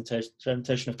is a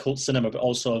representation of cult cinema, but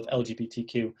also of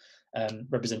LGBTQ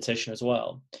representation as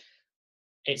well,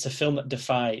 it's a film that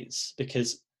defies,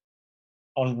 because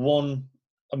on one,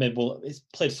 I mean, well, it's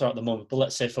played throughout the month, but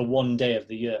let's say for one day of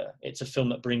the year, it's a film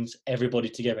that brings everybody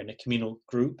together in a communal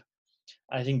group.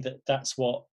 I think that that's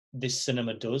what this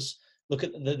cinema does. Look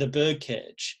at the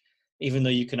Birdcage. Even though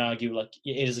you can argue like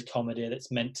it is a comedy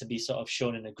that's meant to be sort of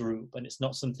shown in a group, and it's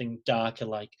not something darker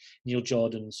like Neil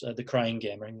Jordan's The Crying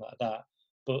Game or anything like that.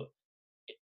 But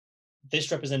this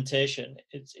representation,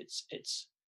 it's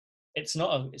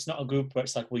not a group where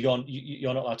it's like, well,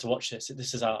 you're not allowed to watch this.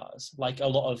 This is ours. Like a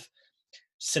lot of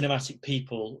cinematic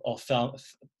people or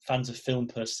fans of film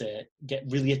per se get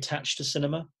really attached to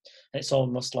cinema, and it's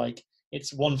almost like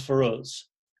it's one for us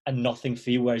and nothing for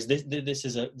you. Whereas this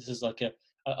is like a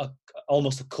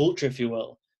almost a culture, if you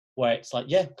will, where it's like,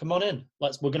 yeah, come on in.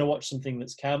 We're going to watch something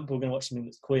that's camp. We're going to watch something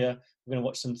that's queer. We're going to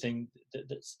watch something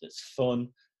that's fun.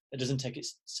 That doesn't take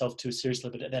itself too seriously.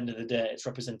 But at the end of the day, it's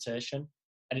representation,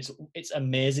 and it's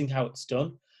amazing how it's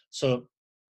done. So,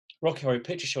 Rocky Horror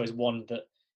Picture Show is one that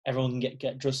everyone can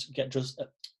get dressed.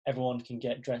 Everyone can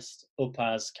get dressed up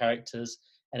as characters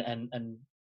and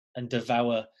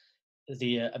devour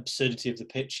the absurdity of the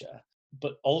picture.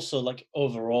 But also, like,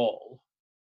 overall,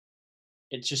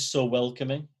 it's just so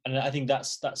welcoming, and I think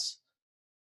that's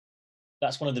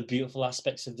one of the beautiful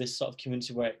aspects of this sort of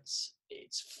community, where it's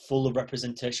full of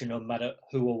representation, no matter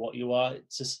who or what you are.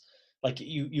 It's just like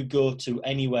you go to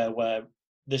anywhere where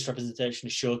this representation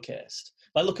is showcased.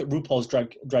 Like, look at RuPaul's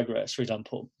Drag Race, for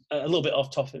example. A little bit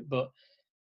off topic, but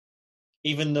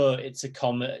even though it's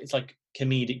it's like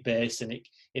comedic based, and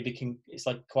it's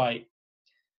like quite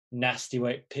nasty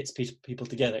where it pits people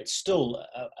together, it's still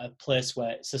a place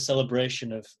where it's a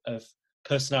celebration of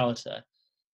personality.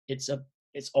 It's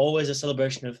always a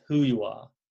celebration of who you are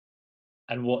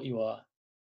and what you are,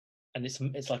 and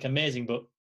it's like amazing. But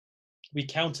we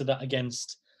counter that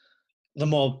against the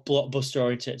more blockbuster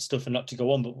oriented stuff, and not to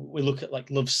go on, but we look at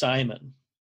like Love, Simon,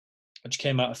 which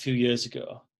came out a few years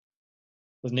ago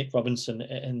with Nick Robinson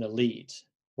in the lead,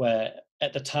 where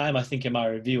at the time, I think in my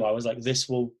review, I was like, this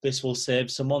will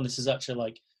save someone. This is actually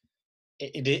like,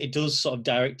 it does sort of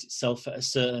direct itself at a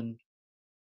certain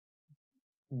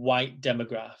white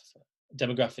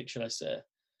demographic, should I say.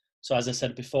 So as I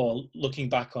said before, looking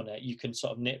back on it, you can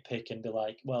sort of nitpick and be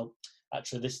like, well,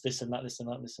 actually this and that, this and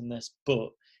that, this and this. But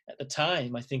at the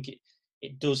time, I think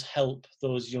it does help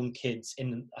those young kids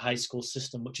in the high school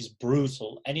system, which is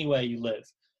brutal. Anywhere you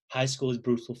live, high school is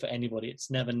brutal for anybody. It's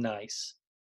never nice.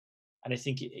 And I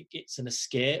think it's an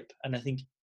escape. And I think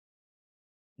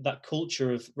that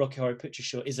culture of Rocky Horror Picture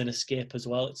Show is an escape as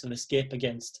well. It's an escape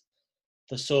against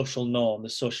the social norm, the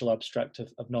social abstract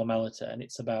of normality, and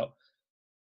it's about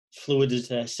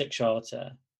fluidity, sexuality,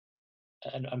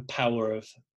 and power of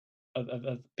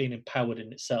being empowered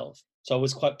in itself. So I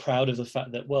was quite proud of the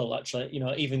fact that, well, actually, you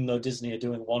know, even though Disney are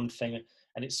doing one thing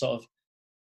and it's sort of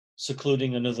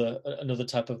secluding another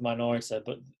type of minority,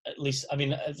 but at least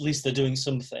they're doing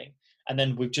something. And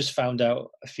then we've just found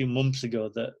out a few months ago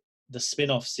that the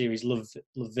spin-off series Love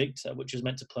Victor, which was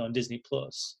meant to play on Disney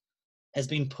Plus, has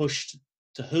been pushed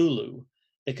to Hulu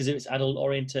because of its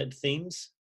adult-oriented themes.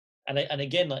 And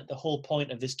again, like, the whole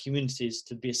point of this community is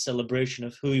to be a celebration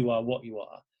of who you are, what you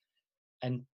are,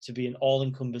 and to be an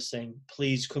all-encompassing,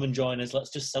 please come and join us,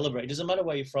 let's just celebrate. It doesn't matter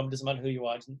where you're from, it doesn't matter who you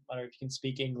are, it doesn't matter if you can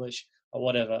speak English or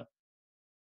whatever.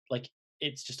 Like,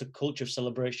 it's just a culture of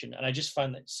celebration. And I just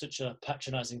find that such a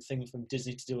patronizing thing from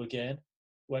Disney to do again,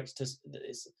 where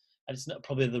it's not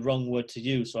probably the wrong word to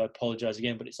use, so I apologize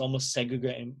again, but it's almost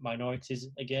segregating minorities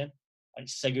again, and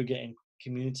segregating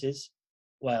communities.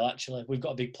 Well, actually, we've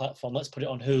got a big platform, let's put it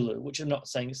on Hulu, which I'm not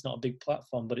saying it's not a big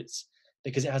platform, but it's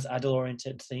because it has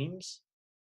adult-oriented themes.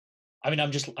 I mean,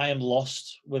 I am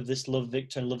lost with this Love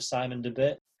Victor and Love Simon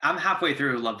debate. I'm halfway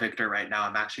through Love Victor right now.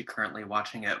 I'm actually currently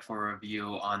watching it for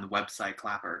review on the website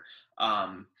Clapper.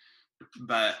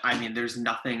 But I mean, there's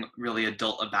nothing really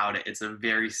adult about it. It's a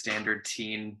very standard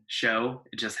teen show.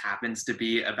 It just happens to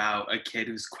be about a kid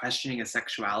who's questioning his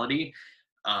sexuality.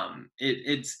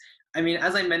 I mean,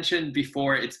 as I mentioned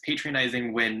before, it's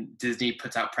patronizing when Disney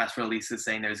puts out press releases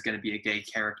saying there's going to be a gay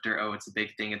character. Oh, it's a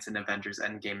big thing. It's an Avengers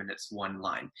Endgame, and it's one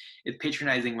line. It's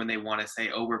patronizing when they want to say,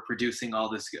 oh, we're producing all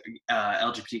this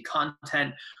LGBT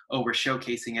content. Oh, we're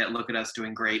showcasing it. Look at us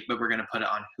doing great, but we're going to put it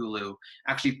on Hulu.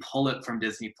 Actually pull it from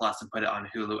Disney Plus and put it on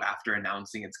Hulu after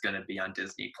announcing it's going to be on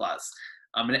Disney Plus.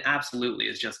 And it absolutely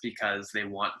is just because they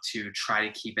want to try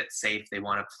to keep it safe. They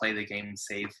want to play the game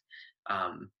safe.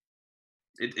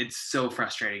 It's so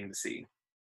frustrating to see.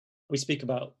 We speak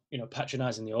about, you know,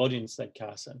 patronizing the audience, then,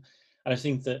 Carson, and I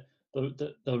think that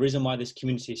the reason why this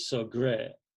community is so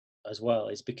great as well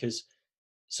is because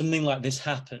something like this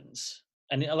happens,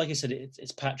 and like I said,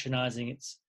 it's patronizing.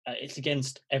 It's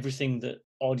against everything that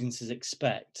audiences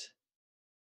expect,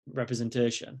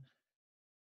 representation.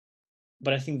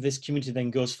 But I think this community then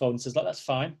goes forward and says, like, that's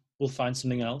fine, we'll find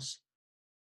something else.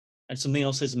 And something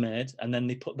else is made, and then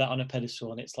they put that on a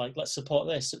pedestal, and it's like, let's support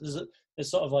this.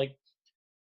 There's sort of like,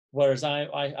 whereas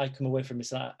I come away from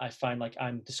this and I find like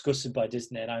I'm disgusted by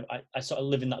Disney, and I sort of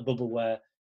live in that bubble where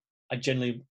I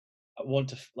generally want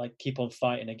to like keep on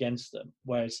fighting against them.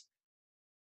 Whereas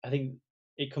I think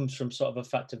it comes from sort of a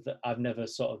fact of that I've never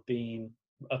sort of been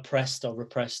oppressed or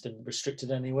repressed and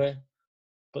restricted anyway,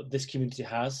 but this community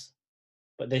has,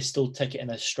 but they still take it in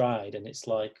their stride, and it's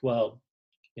like, well,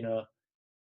 you know,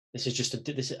 this is just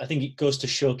I think it goes to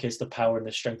showcase the power and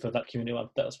the strength of that community.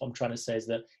 That's what I'm trying to say, is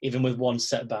that even with one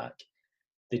setback,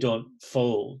 they don't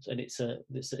fold, and it's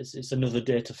another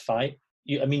day to fight.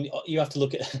 You have to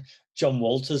look at John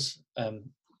Walters,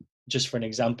 just for an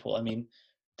example. I mean,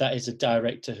 that is a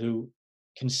director who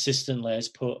consistently has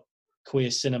put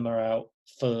queer cinema out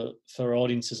for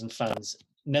audiences and fans,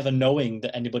 never knowing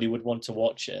that anybody would want to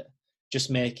watch it,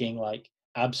 just making like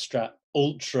abstract,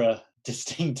 ultra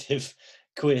distinctive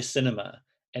queer cinema,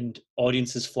 and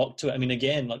audiences flock to it. I mean,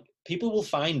 again, like, people will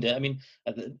find it. I mean,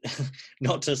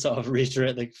 not to sort of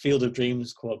reiterate the Field of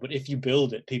Dreams quote, but if you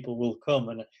build it, people will come.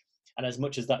 And as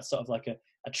much as that's sort of like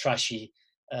a trashy,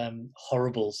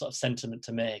 horrible sort of sentiment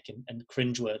to make and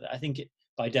cringeworthy, I think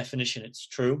by definition it's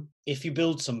true. If you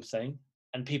build something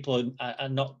and people are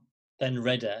not then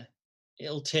ready,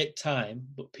 it'll take time,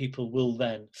 but people will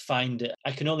then find it.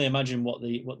 I can only imagine what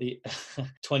the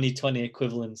 2020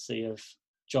 equivalency of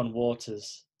John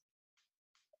Waters'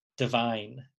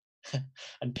 Divine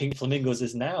and Pink Flamingos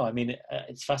is now. I mean,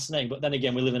 it's fascinating. But then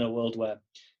again, we live in a world where,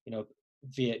 you know,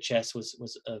 VHS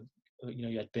was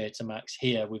you had Betamax.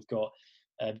 Here we've got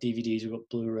DVDs, we've got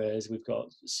Blu-rays, we've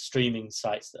got streaming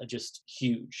sites that are just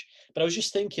huge. But I was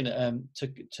just thinking,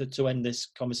 to end this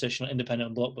conversation on independent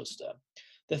and blockbuster,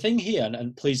 the thing here,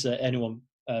 and please anyone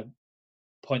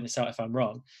point this out if I'm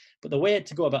wrong, but the way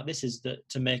to go about this is that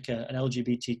to make an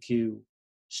LGBTQ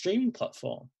streaming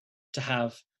platform, to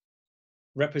have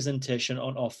representation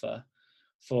on offer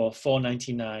for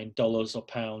 $4.99 or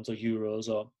pounds or euros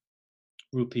or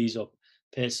rupees or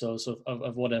pesos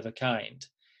of whatever kind,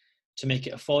 to make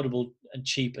it affordable and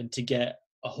cheap, and to get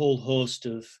a whole host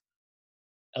of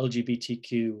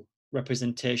LGBTQ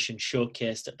representation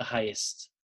showcased at the highest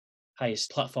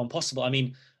platform possible. I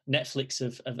mean, Netflix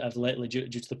have lately, due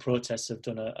to the protests, have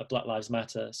done a Black Lives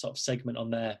Matter sort of segment on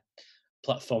their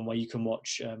platform where you can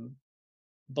watch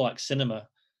black cinema,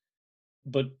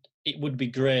 but it would be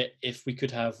great if we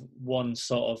could have one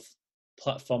sort of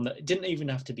platform that didn't even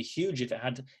have to be huge. If it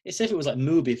had, say if it was like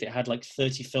Mubi, if it had like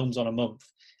 30 films on a month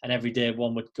and every day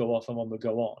one would go off and one would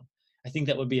go on, I think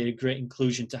that would be a great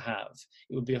inclusion to have.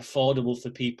 It would be affordable for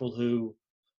people who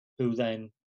then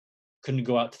couldn't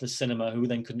go out to the cinema, who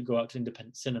then couldn't go out to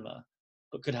independent cinema,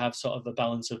 but could have sort of a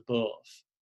balance of both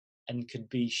and could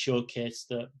be showcased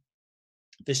that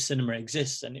this cinema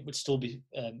exists and it would still be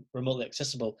remotely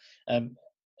accessible.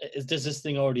 Does this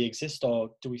thing already exist,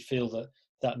 or do we feel that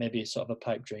that may be sort of a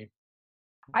pipe dream?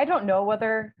 I don't know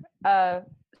whether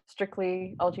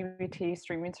strictly LGBT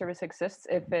streaming service exists.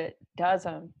 If it does,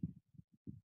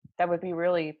 that would be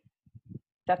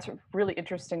that's really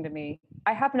interesting to me.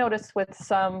 I have noticed with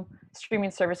some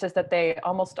streaming services that they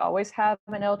almost always have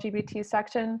an LGBT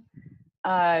section.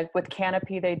 With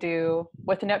Canopy, they do.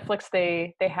 With Netflix,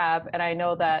 they have. And I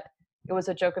know that it was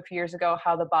a joke a few years ago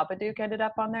how the Babadook ended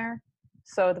up on there.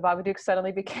 So the Babadook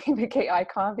suddenly became a gay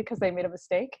icon because they made a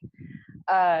mistake.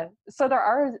 So there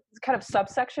are kind of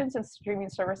subsections in streaming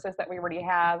services that we already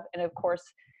have. And of course,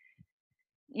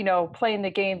 you know, playing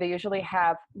the game, they usually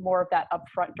have more of that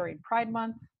upfront during Pride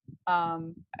Month.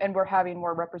 And we're having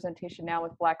more representation now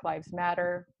with Black Lives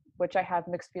Matter, which I have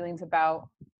mixed feelings about,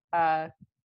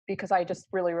 because I just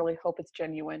really, really hope it's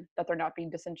genuine, that they're not being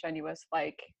disingenuous,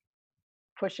 like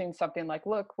pushing something like,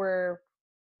 look, we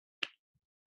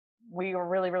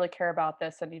really, really care about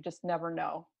this, and you just never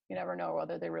know. You never know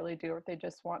whether they really do or if they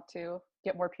just want to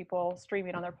get more people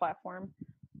streaming on their platform.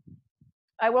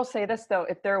 I will say this though,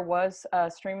 if there was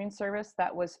a streaming service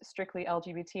that was strictly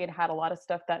LGBT and had a lot of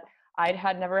stuff that I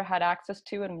had never had access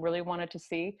to and really wanted to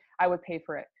see, I would pay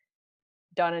for it.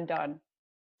 Done and done.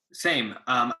 Same.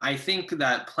 I think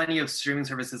that plenty of streaming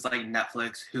services like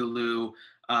Netflix, Hulu,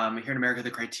 here in America, the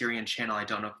Criterion Channel, I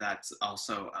don't know if that's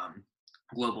also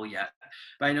global yet,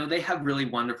 but I know they have really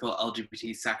wonderful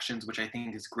LGBT sections, which I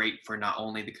think is great for not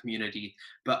only the community,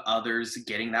 but others,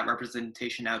 getting that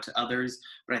representation out to others.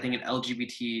 But I think an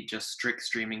LGBT just strict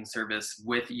streaming service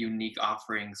with unique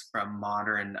offerings from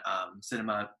modern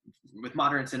cinema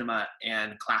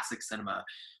and classic cinema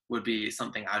would be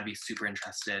something I'd be super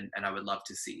interested in and I would love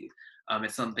to see.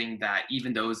 It's something that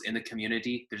even those in the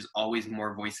community, there's always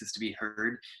more voices to be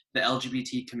heard. The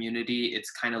LGBT community,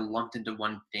 it's kind of lumped into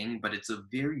one thing, but it's a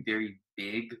very, very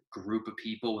big group of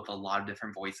people with a lot of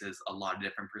different voices, a lot of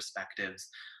different perspectives.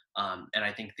 And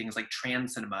I think things like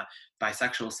trans cinema,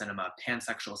 bisexual cinema,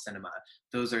 pansexual cinema,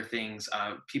 those are things,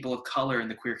 people of color in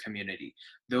the queer community,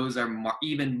 those are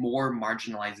even more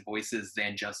marginalized voices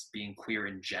than just being queer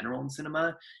in general in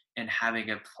cinema. And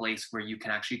having a place where you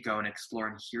can actually go and explore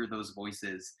and hear those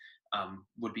voices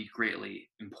would be greatly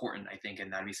important, I think,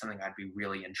 and that'd be something I'd be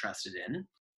really interested in.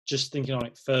 Just thinking on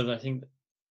it further, I think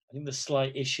the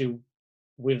slight issue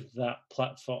with that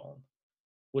platform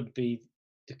would be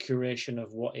the curation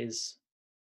of what is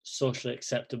socially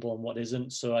acceptable and what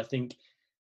isn't. So I think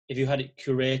if you had it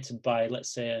curated by,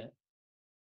 let's say,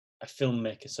 a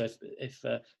filmmaker, so if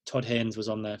Todd Haynes was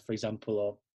on there, for example,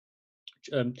 or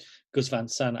Gus Van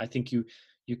Sant, I think you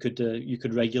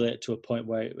could regulate it to a point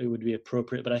where it would be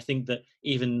appropriate. But I think that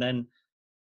even then,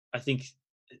 I think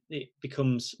it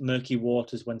becomes murky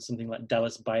waters when something like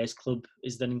Dallas Buyers Club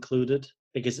is then included,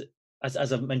 because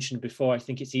as I've mentioned before, I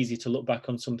think it's easy to look back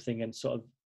on something and sort of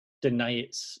deny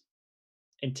its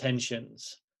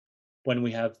intentions when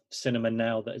we have cinema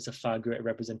now that is a far greater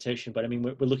representation. But I mean,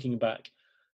 we're looking back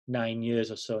 9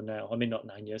 years or so now. I mean, not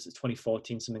 9 years, it's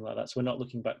 2014, something like that. So we're not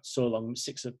looking back so long,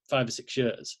 5 or 6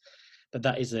 years, but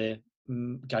that is a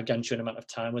gargantuan amount of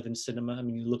time within cinema. I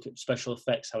mean, you look at special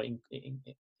effects, how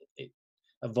it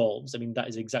evolves. I mean, that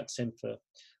is the exact same for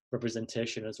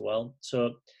representation as well.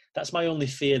 So that's my only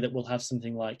fear, that we'll have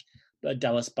something like a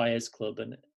Dallas Buyers Club.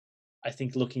 And I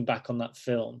think looking back on that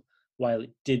film, while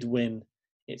it did win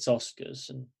its Oscars,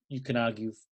 and you can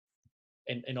argue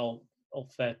in all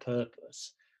fair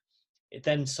purpose, it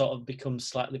then sort of becomes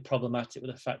slightly problematic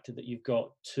with the fact that you've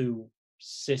got two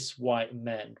cis white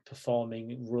men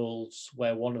performing roles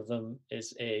where one of them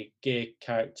is a gay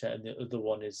character and the other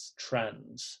one is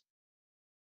trans.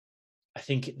 I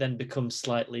think it then becomes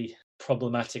slightly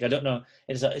problematic. I don't know.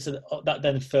 That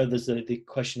then furthers the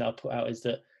question I'll put out, is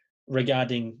that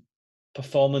regarding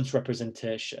performance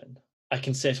representation, I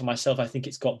can say for myself, I think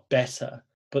it's got better,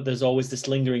 but there's always this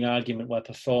lingering argument where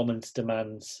performance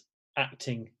demands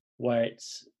acting, where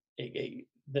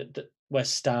where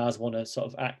stars want to sort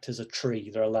of act as a tree,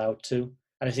 they're allowed to.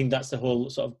 And I think that's the whole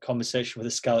sort of conversation with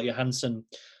the Scarlett Johansson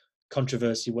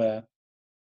controversy, where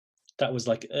that was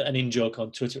like an in-joke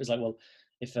on Twitter. It was like, well,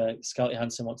 if Scarlett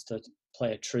Johansson wants to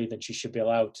play a tree, then she should be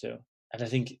allowed to. And I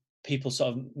think people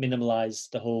sort of minimize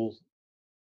the whole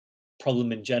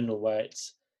problem in general, where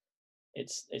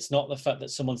it's not the fact that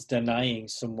someone's denying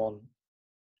someone,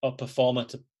 a performer,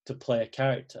 to play a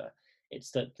character.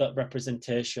 It's that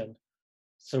representation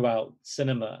throughout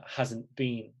cinema hasn't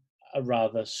been a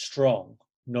rather strong,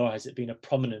 nor has it been a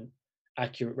prominent,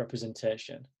 accurate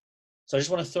representation. So I just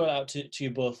want to throw it out to you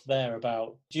both there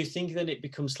about, do you think that it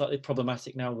becomes slightly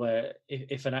problematic now where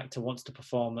if an actor wants to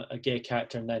perform a gay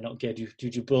character and they're not gay, do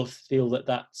you both feel that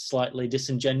that's slightly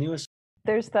disingenuous?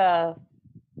 There's the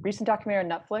recent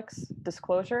documentary on Netflix,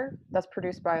 Disclosure, that's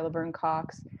produced by Laverne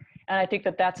Cox. And I think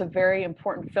that that's a very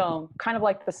important film, kind of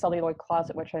like The Celluloid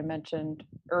Closet, which I mentioned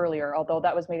earlier, although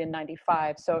that was made in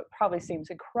 95. So it probably seems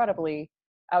incredibly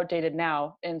outdated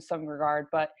now in some regard,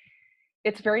 but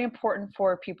it's very important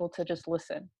for people to just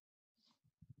listen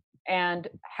and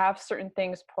have certain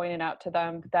things pointed out to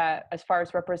them that, as far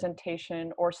as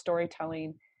representation or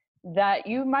storytelling, that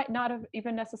you might not have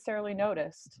even necessarily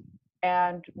noticed.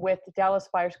 And with Dallas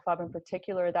Buyers Club in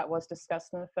particular, that was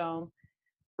discussed in the film,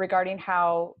 regarding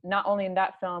how not only in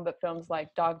that film, but films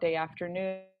like Dog Day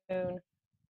Afternoon,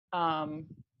 and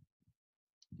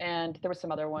there were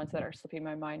some other ones that are slipping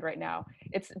my mind right now.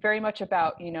 It's very much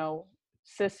about,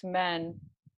 cis men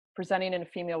presenting in a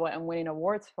female way and winning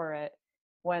awards for it,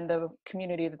 when the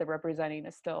community that they're representing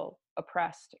is still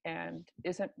oppressed and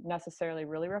isn't necessarily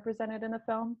really represented in the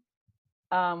film.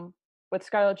 With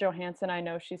Scarlett Johansson, I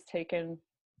know she's taken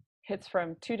hits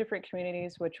from two different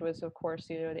communities, which was, of course,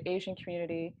 the Asian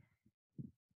community,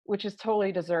 which is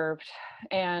totally deserved,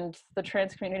 and the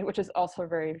trans community, which is also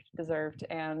very deserved.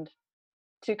 And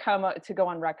to go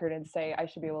on record and say I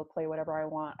should be able to play whatever I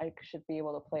want, I should be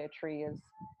able to play a tree, is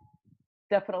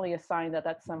definitely a sign that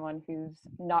that's someone who's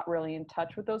not really in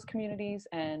touch with those communities,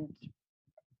 and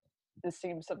this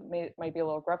seems might be a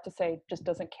little abrupt to say, just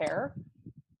doesn't care.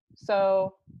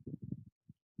 So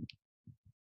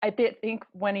I think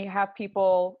when you have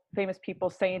famous people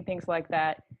saying things like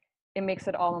that, it makes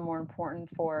it all the more important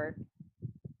for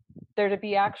there to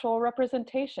be actual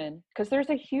representation, because there's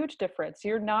a huge difference.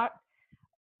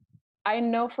 I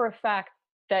know for a fact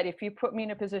that if you put me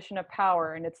in a position of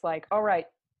power and it's like, all right,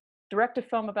 direct a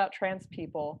film about trans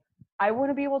people, I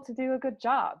wouldn't be able to do a good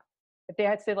job. If they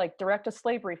had to say, like, direct a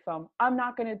slavery film, I'm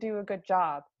not going to do a good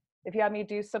job. If you had me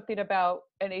do something about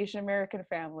an Asian American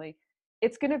family,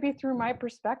 it's going to be through my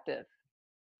perspective.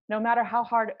 No matter how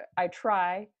hard I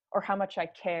try or how much I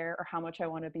care or how much I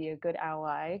want to be a good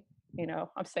ally,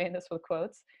 I'm saying this with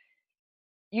quotes,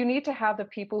 you need to have the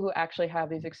people who actually have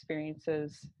these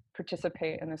experiences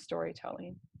participate in the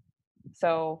storytelling.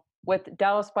 So with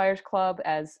Dallas Buyers Club,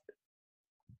 as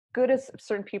good as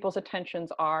certain people's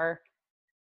attentions are,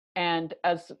 and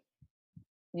as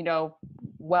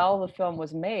well the film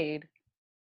was made,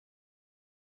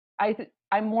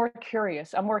 I'm more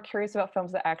curious. I'm more curious about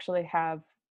films that actually have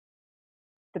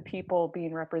the people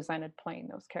being represented playing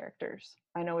those characters.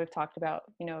 I know we've talked about,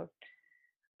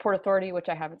 Port Authority, which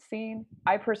I haven't seen.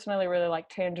 I personally really like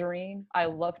Tangerine. I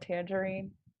love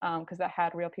Tangerine because that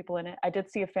had real people in it. I did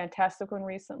see a fantastic one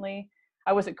recently.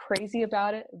 I wasn't crazy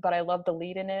about it, but I love the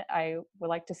lead in it. I would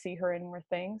like to see her in more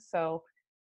things. So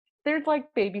there's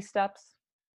like baby steps,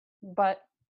 but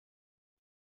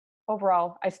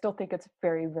overall, I still think it's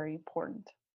very, very important.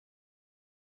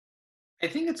 I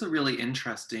think it's a really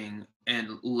interesting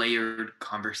and layered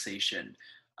conversation.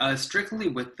 Strictly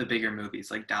with the bigger movies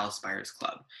like Dallas Buyers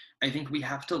Club, I think we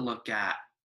have to look at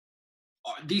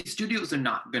these studios are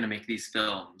not going to make these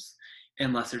films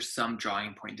unless there's some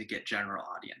drawing point to get general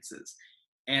audiences.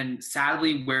 And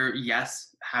sadly,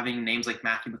 yes, having names like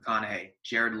Matthew McConaughey,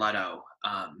 Jared Leto,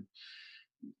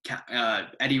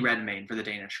 Eddie Redmayne for The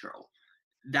Danish Girl,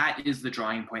 that is the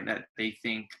drawing point that they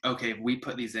think, okay, if we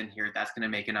put these in here, that's going to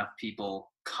make enough people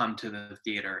come to the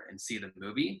theater and see the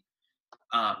movie.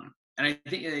 And I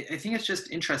think it's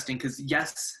just interesting because,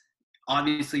 yes,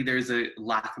 obviously there's a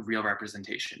lack of real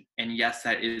representation. And yes,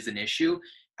 that is an issue.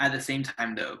 At the same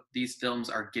time, though, these films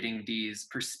are getting these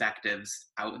perspectives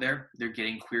out there. They're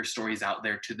getting queer stories out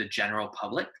there to the general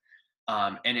public.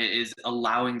 And it is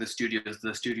allowing the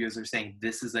studios are saying,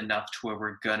 this is enough to where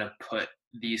we're going to put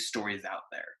these stories out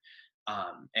there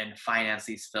and finance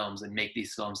these films and make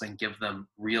these films and give them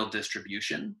real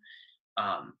distribution.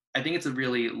 I think it's a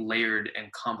really layered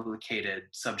and complicated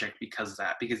subject because of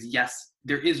that. Because yes,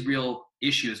 there is real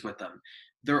issues with them.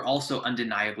 They're also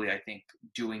undeniably, I think,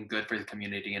 doing good for the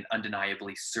community and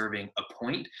undeniably serving a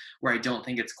point where I don't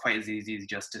think it's quite as easy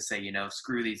just to say,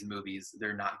 screw these movies.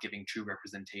 They're not giving true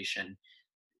representation.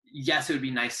 yes, it would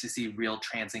be nice to see real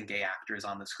trans and gay actors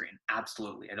on the screen.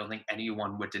 Absolutely. I don't think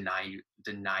anyone would deny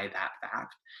that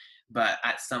fact. But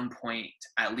at some point,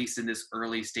 at least in this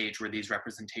early stage where these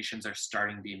representations are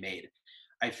starting to be made,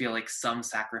 I feel like some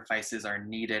sacrifices are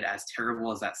needed, as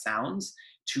terrible as that sounds,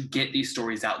 to get these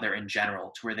stories out there in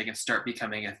general, to where they can start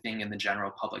becoming a thing in the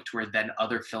general public, to where then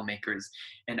other filmmakers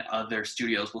and other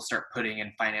studios will start putting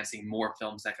and financing more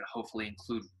films that could hopefully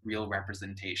include real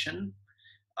representation.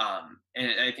 And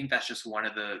I think that's just one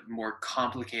of the more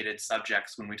complicated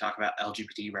subjects when we talk about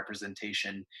LGBT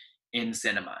representation in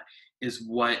cinema, is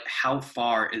how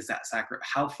far is that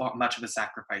how far much of a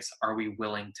sacrifice are we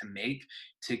willing to make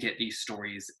to get these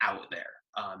stories out there?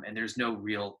 And there's no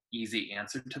real easy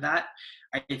answer to that.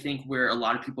 I think where a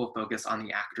lot of people focus on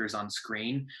the actors on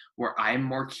screen, where I'm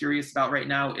more curious about right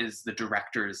now is the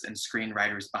directors and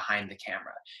screenwriters behind the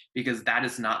camera, because that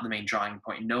is not the main drawing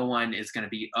point. No one is going to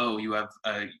be, oh, you have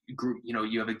a group,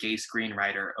 you have a gay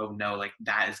screenwriter. Oh no, like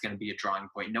that is going to be a drawing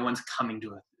point. No one's coming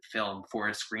to a film for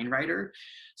a screenwriter.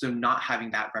 So not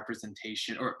having that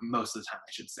representation, or most of the time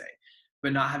I should say,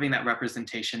 but not having that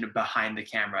representation behind the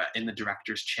camera, in the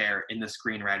director's chair, in the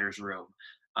screenwriter's room,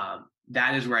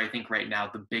 that is where I think right now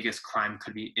the biggest crime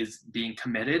is being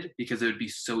committed, because it would be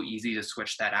so easy to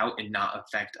switch that out and not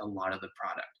affect a lot of the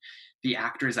product. The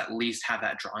actors at least have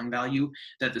that drawing value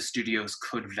that the studios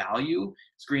could value.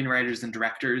 Screenwriters and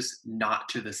directors, not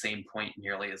to the same point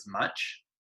nearly as much.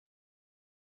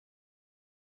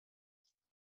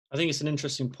 I think it's an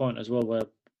interesting point as well, where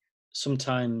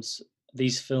sometimes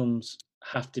these films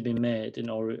have to be made in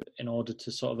order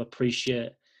to sort of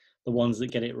appreciate the ones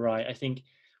that get it right. I think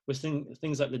with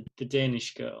things like the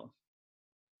Danish Girl,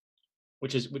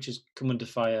 which has come under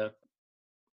fire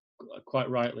quite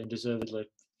rightly and deservedly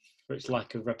for its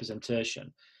lack of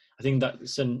representation. I think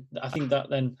that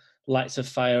then lights a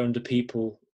fire under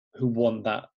people who want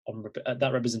that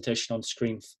representation on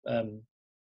screen. I'll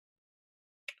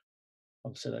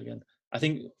say that again. I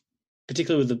think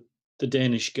particularly with the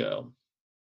Danish Girl,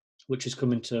 which has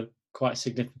come into quite a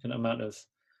significant amount of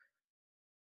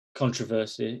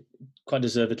controversy, quite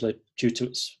deservedly, due to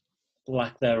its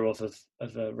lack thereof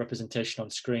of a representation on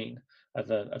screen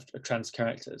of trans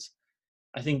characters.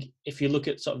 I think if you look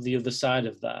at sort of the other side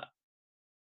of that,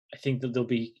 I think that there'll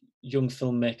be young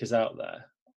filmmakers out there,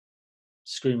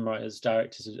 screenwriters,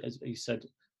 directors, as you said,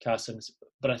 Carson,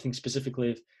 but I think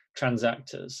specifically of trans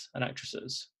actors and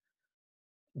actresses,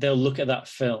 they'll look at that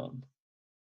film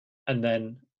and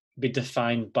then be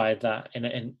defined by that,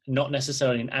 in not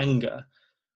necessarily in anger,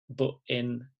 but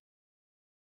in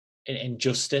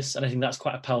justice. And I think that's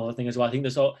quite a powerful thing as well. I think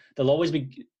there'll always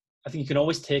be, I think you can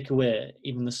always take away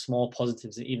even the small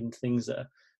positives, and even things that are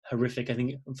horrific. I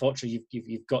think unfortunately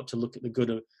you've got to look at the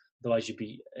good, otherwise you'd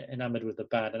be enamored with the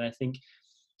bad. And I think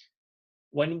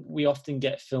when we often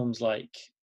get films like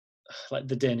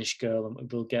The Danish Girl,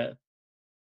 and we'll get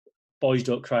Boys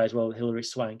Don't Cry as well with Hilary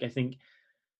Swank, I think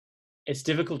it's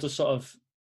difficult to sort of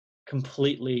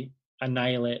completely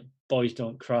annihilate Boys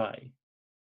Don't Cry,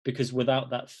 because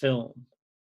without that film,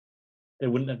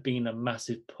 there wouldn't have been a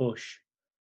massive push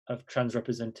of trans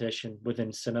representation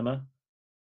within cinema,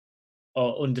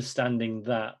 or understanding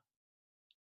that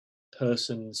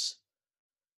person's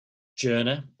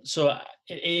journey. So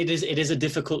it is a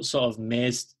difficult sort of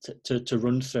maze to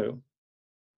run through.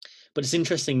 But it's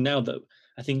interesting now that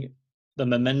I think the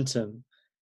momentum,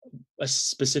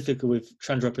 specifically with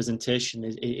trans representation,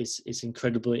 is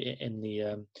incredibly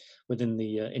within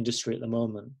the industry at the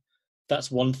moment. That's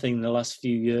one thing in the last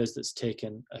few years that's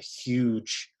taken a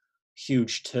huge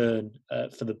turn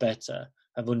for the better,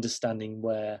 of understanding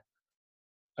where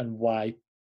and why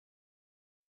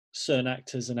certain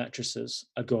actors and actresses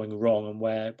are going wrong, and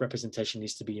where representation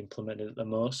needs to be implemented at the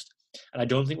most. And I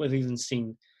don't think we've even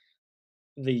seen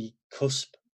the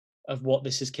cusp of what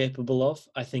this is capable of.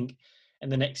 I think in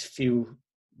the next few,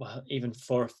 well, even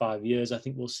 4 or 5 years, I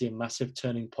think we'll see a massive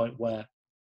turning point where,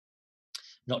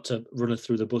 not to run her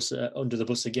through the bus, under the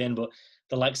bus again, but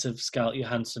the likes of Scarlett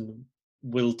Johansson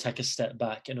will take a step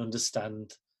back and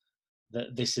understand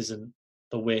that this isn't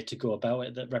the way to go about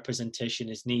it, that representation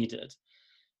is needed.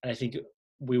 And I think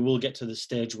we will get to the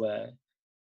stage where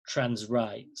trans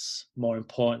rights, more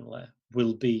importantly,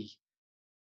 will be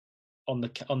on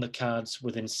the cards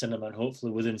within cinema, and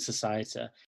hopefully within society.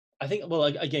 I think, well,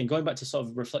 again, going back to sort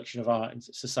of reflection of art in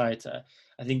society,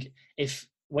 I think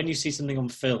when you see something on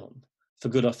film, for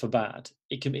good or for bad,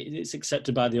 it's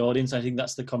accepted by the audience. I think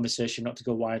that's the conversation, not to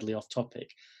go widely off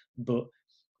topic. But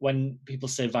when people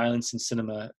say violence in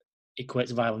cinema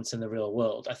equates violence in the real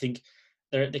world, I think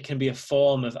there can be a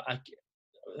form of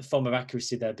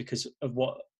accuracy there, because of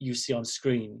what you see on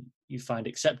screen. you find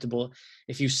acceptable.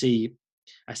 If you see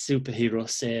a superhero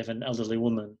save an elderly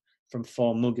woman from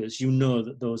 4 muggers, you know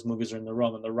that those muggers are in the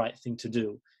wrong, and the right thing to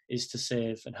do is to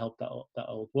save and help that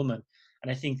old woman.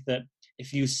 And I think that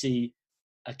if you see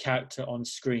a character on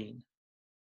screen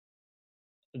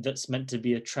that's meant to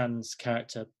be a trans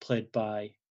character played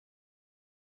by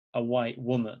a white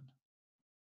woman,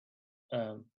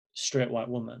 straight white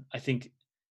woman, I think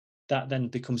that then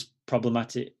becomes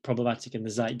problematic in the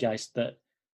zeitgeist,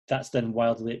 that's then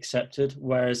wildly accepted.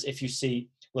 Whereas if you see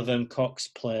Laverne Cox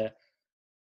play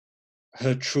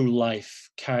her true life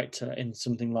character in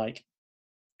something like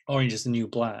Orange is the New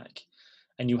Black,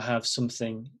 and you have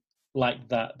something like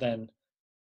that then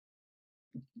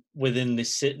within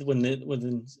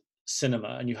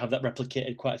cinema, and you have that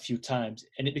replicated quite a few times,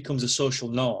 and it becomes a social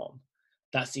norm,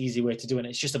 that's the easy way to do it. And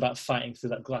it's just about fighting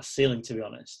through that glass ceiling, to be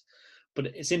honest. But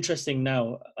it's interesting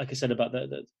now, like I said, about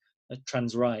the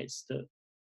trans rights, that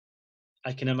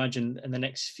I can imagine in the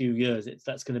next few years,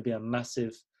 that's going to be a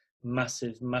massive,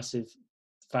 massive, massive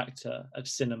factor of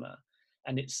cinema.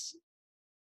 And it's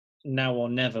now or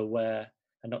never, where,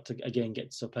 and not to again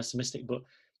get so pessimistic, but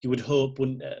you would hope,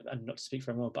 and not to speak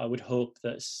for everyone, but I would hope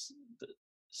that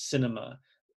cinema,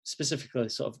 specifically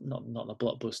sort of not a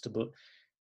blockbuster, but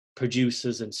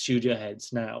producers and studio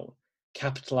heads now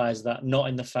capitalize that, not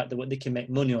in the fact that they can make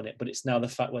money on it, but it's now the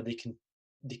fact where they can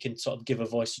sort of give a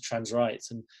voice to trans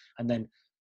rights, and then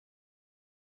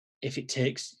if it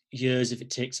takes years, if it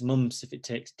takes months, if it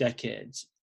takes decades,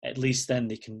 at least then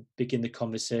they can begin the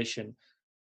conversation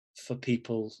for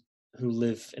people who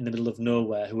live in the middle of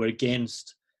nowhere, who are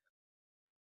against,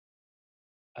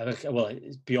 well,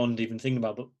 it's beyond even thinking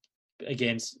about, but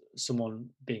against someone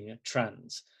being a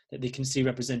trans, that they can see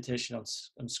representation on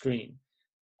screen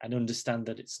and understand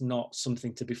that it's not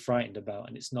something to be frightened about,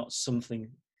 and it's not something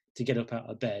to get up out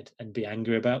of bed and be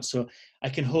angry about. So I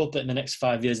can hope that in the next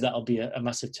 5 years, that'll be a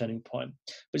massive turning point.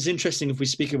 But it's interesting, if we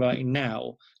speak about it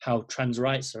now, how trans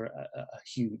rights are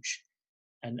huge,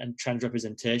 and trans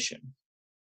representation.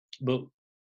 But,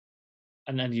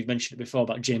 and then you've mentioned it before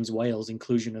about James Whale's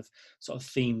inclusion of sort of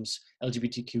themes,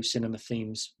 LGBTQ cinema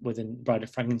themes within Bride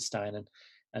of Frankenstein,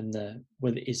 and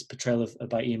with his portrayal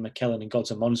by Ian McKellen in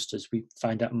Gods and Monsters, we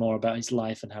find out more about his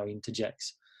life and how he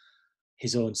interjects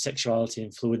his own sexuality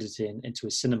and fluidity into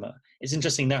his cinema. It's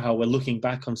interesting now how we're looking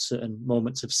back on certain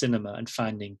moments of cinema and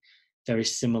finding very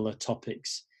similar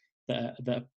topics that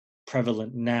are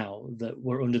prevalent now that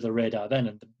were under the radar then.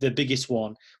 And the biggest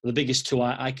one, or the biggest two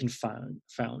I can found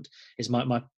is one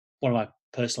of my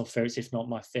personal favorites, if not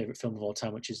my favorite film of all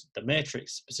time, which is The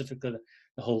Matrix, specifically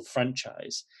the whole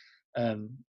franchise,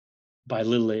 by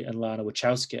Lily and Lana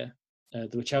Wachowski,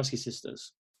 the Wachowski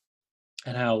sisters,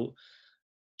 and how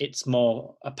it's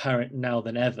more apparent now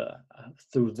than ever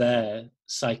through their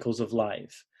cycles of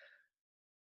life,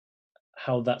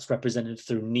 how that's represented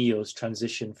through Neo's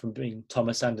transition from being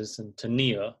Thomas Anderson to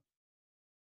Neo,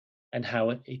 and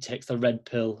how he takes the red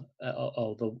pill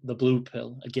or the blue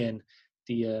pill. Again,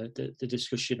 the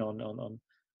discussion on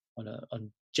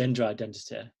gender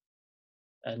identity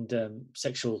and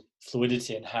sexual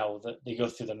fluidity, and how that they go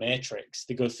through the Matrix,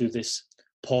 they go through this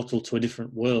portal to a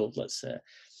different world, let's say,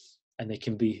 and they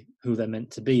can be who they're meant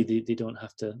to be. They don't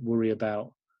have to worry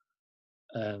about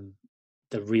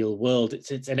the real world.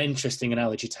 It's an interesting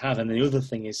analogy to have. And the other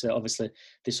thing is obviously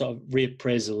the sort of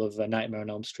reappraisal of Nightmare on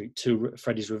Elm Street 2,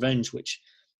 Freddy's Revenge, which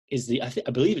is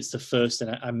I believe it's the first,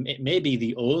 and it may be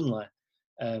the only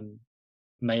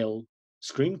male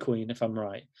Scream Queen, if I'm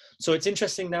right. So it's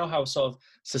interesting now how sort of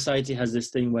society has this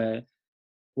thing where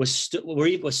we're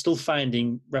still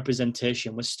finding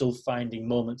representation, we're still finding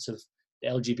moments of the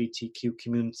LGBTQ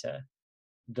community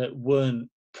that weren't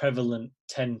prevalent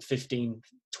 10, 15,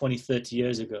 20, 30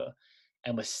 years ago.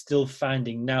 And we're still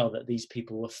finding now that these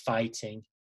people were fighting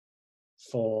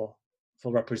for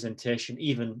representation,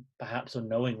 even perhaps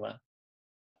unknowingly.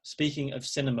 Speaking of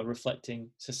cinema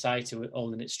reflecting society with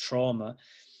all in its trauma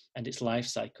and its life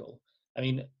cycle, I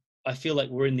mean, I feel like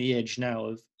we're in the age now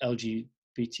of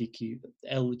LGBTQ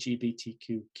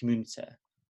community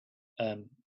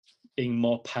being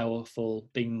more powerful,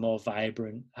 being more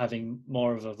vibrant, having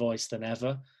more of a voice than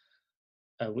ever,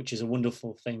 which is a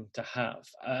wonderful thing to have.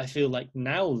 I feel like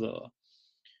now, though,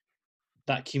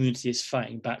 that community is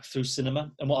fighting back through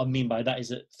cinema. And what I mean by that is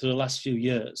that for the last few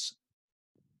years,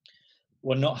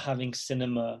 we're not having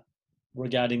cinema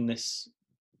regarding this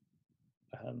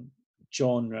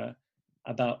genre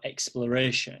about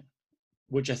exploration,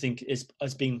 which I think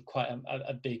has been quite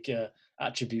a big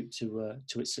attribute to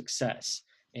its success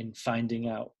in finding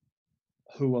out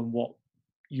who and what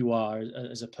you are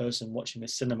as a person watching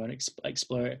this cinema and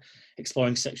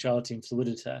exploring sexuality and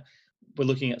fluidity. We're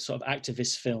looking at sort of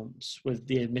activist films with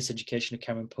the Miseducation of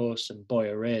Cameron Post and Boy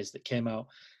Erased that came out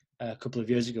a couple of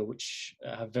years ago, which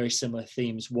have very similar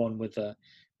themes. One with a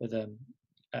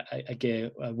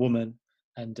gay woman,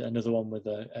 and another one with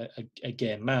a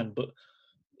gay man. But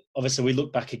obviously, we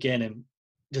look back again, and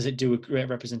does it do a great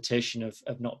representation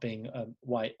of not being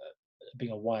white,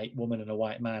 being a white woman and a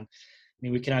white man? I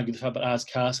mean, we can argue the fact, but as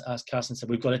Carson said,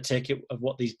 we've got to take it of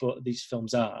what these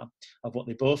films are, of what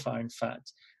they both are, in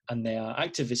fact, and they are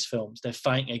activist films. They're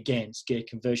fighting against gay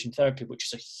conversion therapy,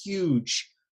 which is a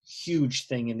huge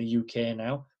thing in the UK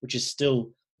now, which is still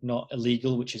not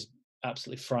illegal, which is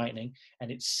absolutely frightening,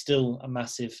 and it's still a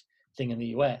massive thing in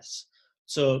the US.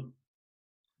 So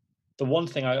the one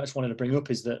thing I just wanted to bring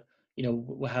up is that, you know,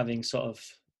 we're having sort of,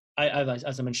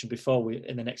 as I mentioned before,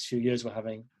 in the next few years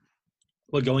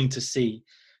we're going to see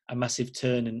a massive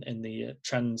turn in the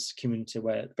trans community,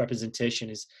 where representation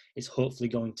is hopefully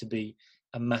going to be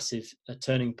a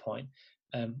turning point.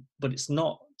 But it's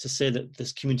not to say that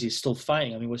this community is still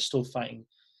fighting. I mean, we're still fighting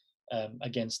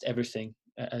against everything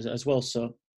as well.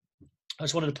 So I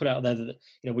just wanted to put out there that,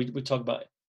 you know, we talk about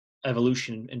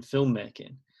evolution in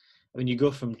filmmaking. I mean, you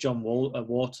go from John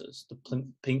Waters, the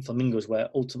Pink Flamingos, where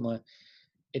ultimately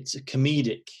it's a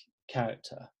comedic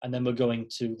character, and then we're going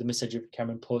to The Miseducation of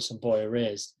Cameron Post and Boy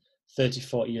Erased 30,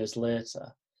 40 years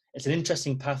later. It's an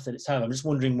interesting path that it's had. I'm just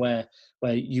wondering where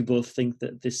you both think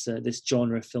that this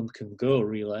genre of film can go,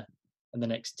 really, in the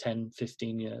next 10,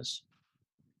 15 years.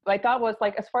 My thought was,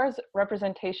 like, as far as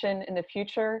representation in the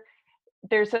future,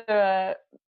 there's kind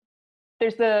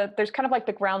of like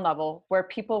the ground level where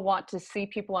people want to see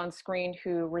people on screen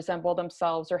who resemble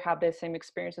themselves or have the same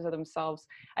experiences of themselves.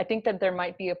 I think that there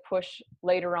might be a push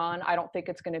later on. I don't think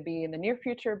it's going to be in the near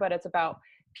future, but it's about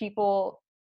people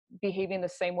behaving the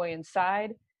same way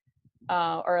inside,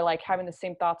 or like having the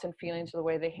same thoughts and feelings or the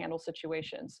way they handle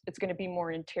situations. It's going to be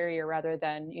more interior rather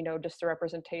than, you know, just a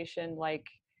representation like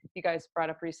you guys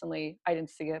brought up recently. I didn't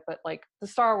see it, but like the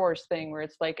Star Wars thing where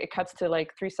it's like it cuts to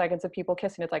like 3 seconds of people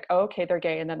kissing. It's like, oh, okay, they're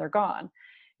gay, and then they're gone,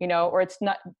 you know. Or it's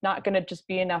not going to just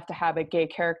be enough to have a gay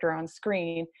character on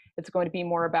screen. It's going to be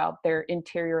more about their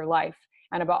interior life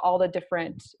and about all the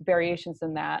different variations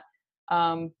in that.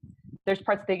 There's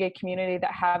parts of the gay community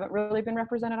that haven't really been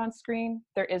represented on screen.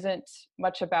 There isn't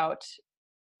much about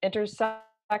intersex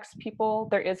people.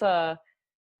 There is a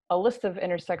list of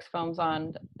intersex films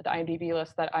on the IMDb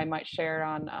list that I might share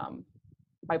on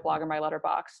my blog or my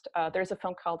Letterboxd. There's a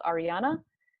film called Ariana.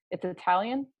 It's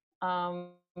Italian, by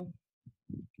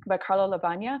Carlo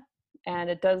Lavagna, and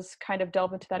it does kind of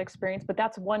delve into that experience. But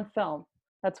that's one film.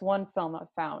 That's one film I've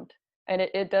found, and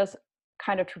it does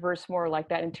kind of traverse more like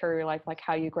that interior life, like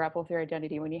how you grapple with your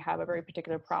identity when you have a very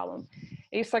particular problem.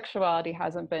 Asexuality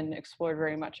hasn't been explored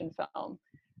very much in film.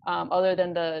 Other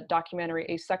than the documentary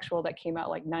Asexual that came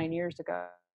out like 9 years ago,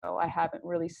 I haven't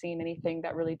really seen anything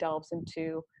that really delves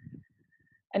into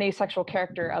an asexual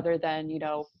character other than, you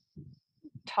know,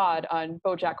 Todd on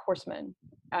BoJack Horseman.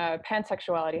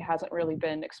 Pansexuality hasn't really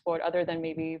been explored other than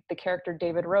maybe the character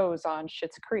David Rose on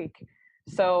Schitt's Creek.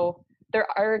 So there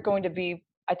are going to be,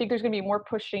 I think there's going to be more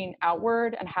pushing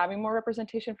outward and having more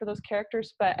representation for those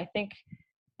characters, but I think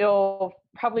it'll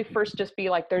probably first just be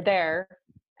like they're there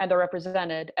and they're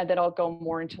represented, and then I'll go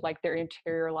more into like their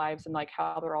interior lives and like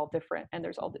how they're all different, and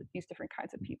there's all these different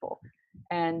kinds of people.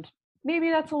 And maybe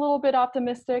that's a little bit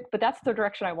optimistic, but that's the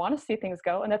direction I want to see things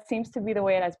go, and that seems to be the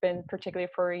way it has been,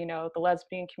 particularly for, you know, the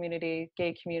lesbian community,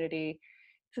 gay community,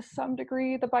 to some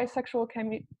degree the bisexual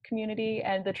community,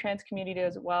 and the trans community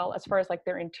as well, as far as like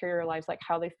their interior lives, like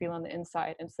how they feel on the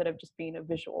inside, instead of just being a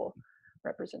visual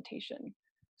representation.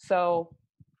 So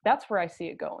that's where I see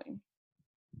it going.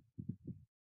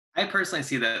 I personally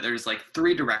see that there's like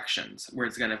 3 directions where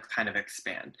it's going to kind of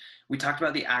expand. We talked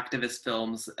about the activist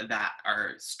films that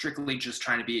are strictly just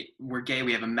trying to be, we're gay,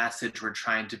 we have a message, we're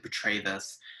trying to portray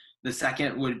this. The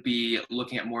second would be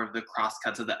looking at more of the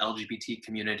crosscuts of the LGBT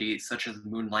community, such as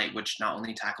Moonlight, which not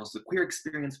only tackles the queer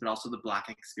experience, but also the Black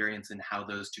experience and how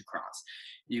those two cross.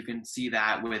 You can see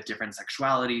that with different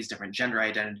sexualities, different gender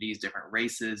identities, different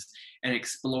races, and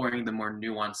exploring the more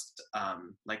nuanced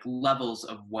like levels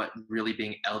of what really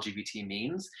being LGBT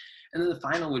means. And then the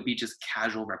final would be just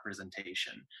casual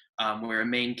representation, where a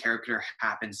main character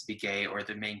happens to be gay, or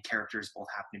the main characters both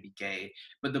happen to be gay.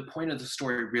 But the point of the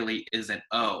story really isn't,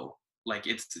 oh, like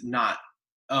it's not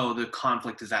oh, the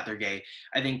conflict is that they're gay.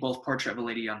 I think both Portrait of a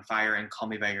Lady on Fire and Call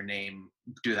Me by Your Name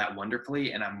do that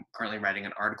wonderfully, and I'm currently writing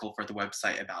an article for the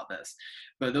website about this.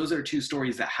 But those are two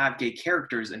stories that have gay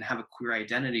characters and have a queer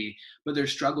identity, but their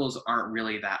struggles aren't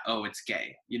really that, oh, it's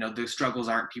gay. You know, their struggles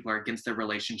aren't people are against their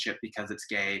relationship because it's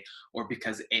gay or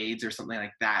because AIDS or something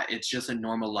like that. It's just a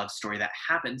normal love story that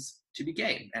happens to be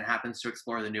gay and happens to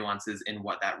explore the nuances in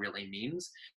what that really means.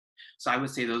 So I would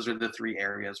say those are the three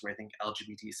areas where I think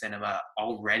LGBT cinema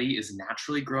already is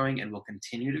naturally growing and will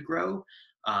continue to grow.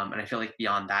 And I feel like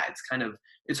beyond that,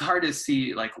 it's hard to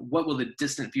see like what will the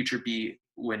distant future be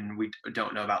when we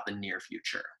don't know about the near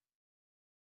future.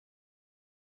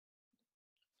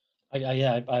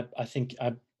 I think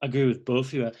I agree with both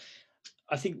of you.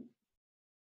 I think,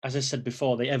 as I said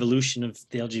before, the evolution of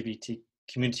the LGBT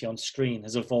community on screen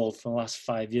has evolved from the last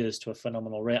 5 years to a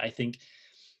phenomenal rate. I think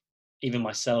even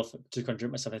myself, to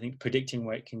contradict myself, I think predicting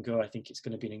where it can go, I think it's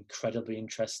going to be an incredibly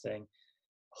interesting,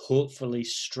 hopefully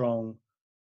strong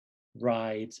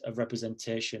ride of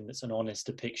representation that's an honest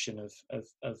depiction of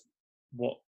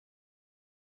what,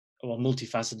 well,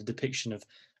 multifaceted depiction of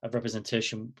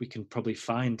representation we can probably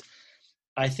find.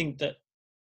 I think that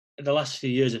the last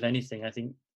few years, if anything, I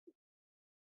think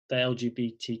the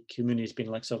LGBT community has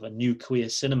been like sort of a new queer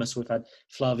cinema. So we've had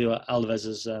Flavio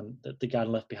Alves's The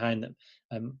Garden Left Behind that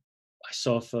I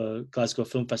saw for Glasgow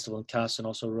Film Festival, and Carson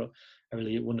also wrote a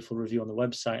really wonderful review on the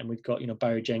website. And we've got,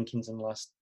 Barry Jenkins in the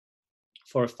last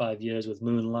 4 or 5 years with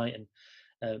Moonlight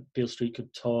and Beale Street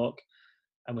Could Talk.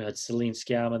 And we had Celine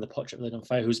Sciamma, The Portrait of a Lady on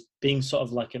Fire, who's being sort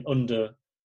of like an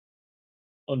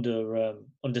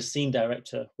underseen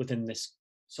director within this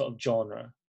sort of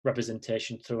genre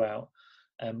representation throughout.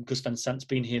 Gus Van Sant's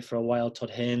been here for a while,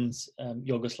 Todd Haynes,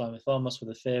 Yorgos Lanthimos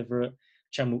with A Favourite,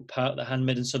 Chan-wook Park, The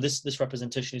Handmaiden. So this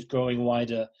representation is growing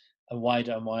wider and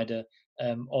wider and wider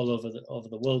all over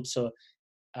the world. So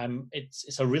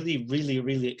it's a really, really,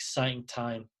 really exciting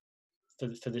time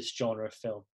for this genre of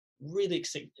film. Really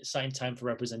exciting time for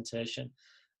representation.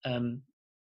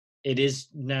 It is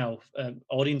now,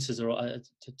 audiences are,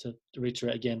 to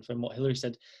reiterate again from what Hilary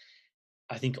said,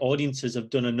 I think audiences have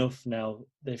done enough now.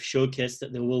 They've showcased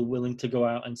that they're willing to go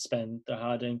out and spend their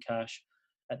hard-earned cash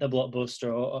at the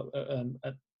Blockbuster or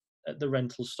at the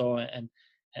rental store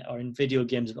or in video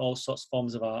games and all sorts of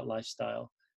forms of art lifestyle,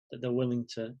 that they're willing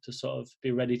to sort of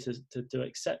be ready to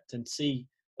accept and see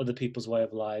other people's way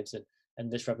of lives and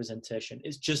this representation.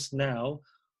 It's just now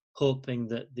hoping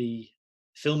that the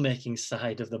filmmaking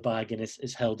side of the bargain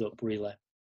is held up really.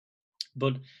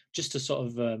 But just to sort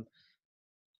of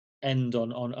end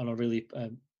on a really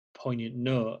poignant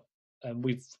note,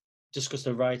 we've discussed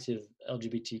a variety of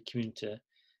LGBT community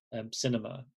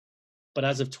cinema, but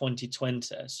as of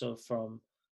 2020, so from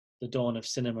the dawn of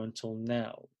cinema until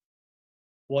now,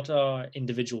 what are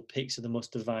individual picks of the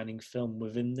most defining film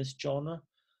within this genre?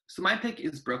 So my pick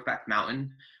is Brokeback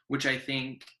Mountain, which I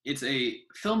think it's a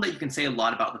film that you can say a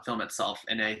lot about the film itself,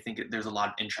 and I think there's a lot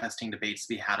of interesting debates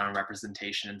to be had on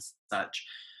representation and such.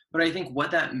 But I think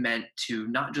what that meant to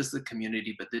not just the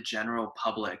community, but the general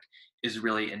public is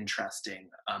really interesting,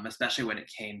 especially when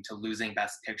it came to losing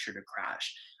Best Picture to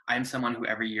Crash. I'm someone who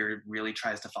every year really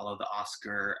tries to follow the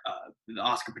Oscar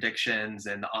predictions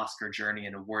and the Oscar journey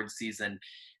and award season.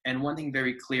 And one thing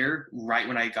very clear, right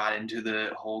when I got into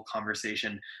the whole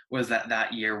conversation, was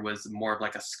that year was more of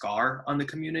like a scar on the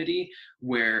community,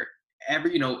 where I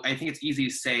think it's easy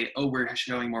to say, oh, we're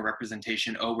showing more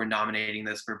representation, oh, we're nominating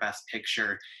this for Best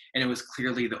Picture, and it was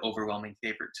clearly the overwhelming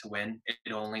favorite to win.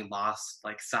 It only lost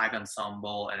like SAG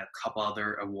Ensemble and a couple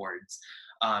other awards.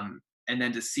 And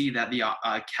then to see that the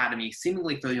Academy,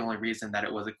 seemingly for the only reason that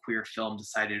it was a queer film,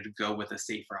 decided to go with a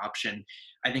safer option,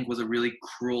 I think was a really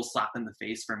cruel slap in the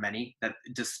face for many, that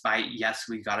despite, yes,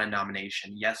 we got a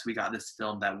nomination, yes, we got this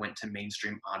film that went to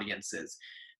mainstream audiences,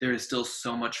 there is still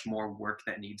so much more work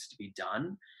that needs to be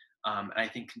done. And I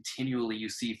think continually you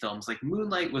see films like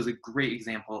Moonlight was a great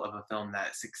example of a film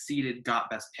that succeeded, got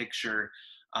Best Picture,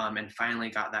 and finally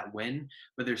got that win.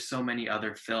 But there's so many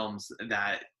other films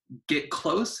that get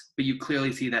close, but you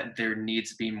clearly see that there needs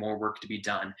to be more work to be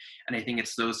done. And I think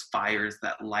it's those fires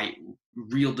that light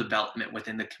real development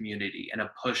within the community and a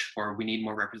push for, we need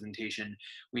more representation.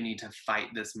 We need to fight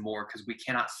this more because we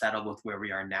cannot settle with where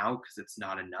we are now because it's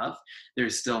not enough.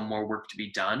 There's still more work to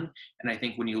be done. And I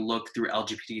think when you look through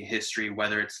LGBT history,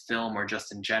 whether it's film or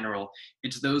just in general,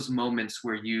 it's those moments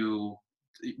where you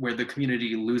where the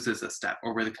community loses a step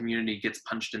or where the community gets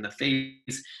punched in the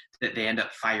face, that they end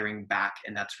up firing back,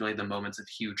 and that's really the moments of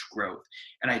huge growth.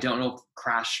 And I don't know if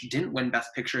Crash didn't win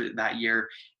Best Picture that year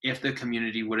if the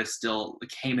community would have still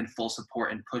came in full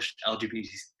support and pushed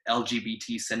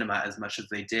LGBT cinema as much as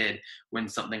they did when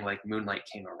something like Moonlight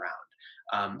came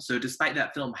around. So despite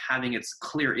that film having its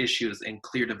clear issues and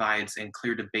clear divides and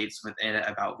clear debates within it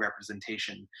about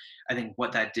representation, I think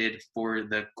what that did for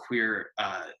the queer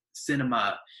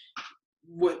cinema,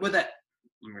 let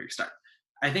me restart.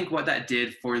 I think what that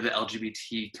did for the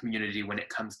LGBT community when it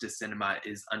comes to cinema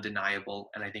is undeniable,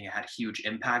 and I think it had huge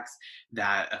impacts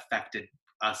that affected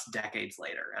us decades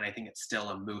later. And I think it's still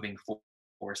a moving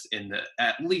force in the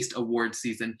at least award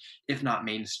season, if not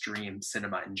mainstream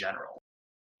cinema in general.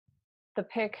 The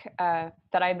pick that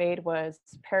I made was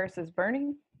Paris is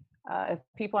Burning. If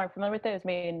people aren't familiar with it, it was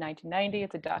made in 1990.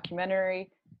 It's a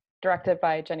documentary directed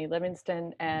by Jenny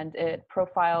Livingston, and it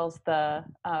profiles the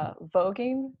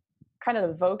voguing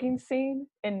scene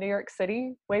in New York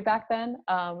City way back then.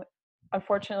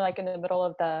 Unfortunately, like in the middle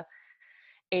of the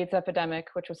AIDS epidemic,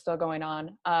 which was still going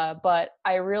on. But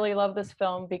I really love this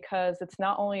film because it's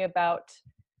not only about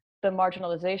the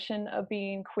marginalization of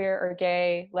being queer or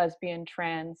gay, lesbian,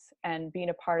 trans, and being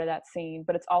a part of that scene,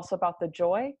 but it's also about the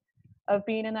joy of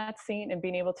being in that scene and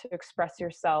being able to express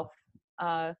yourself.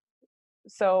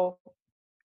 So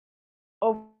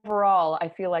overall, I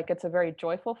feel like it's a very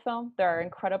joyful film. There are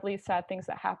incredibly sad things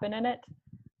that happen in it.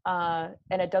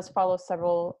 And it does follow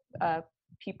several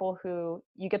people who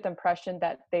you get the impression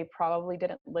that they probably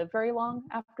didn't live very long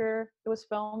after it was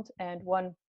filmed. And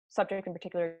one subject in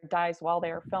particular dies while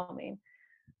they are filming.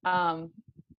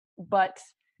 But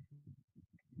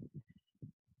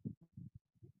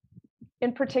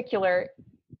in particular,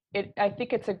 I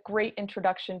think it's a great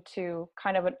introduction to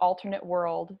kind of an alternate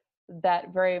world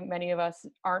that very many of us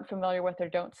aren't familiar with or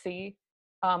don't see.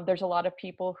 There's a lot of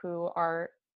people who are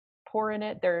poor in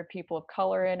it. There are people of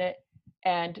color in it.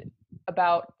 And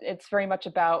it's very much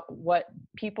about what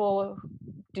people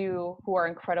do who are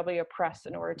incredibly oppressed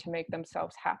in order to make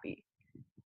themselves happy.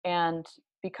 And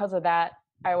because of that,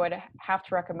 I would have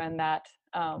to recommend that.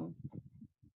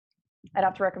 I'd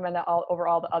have to recommend that over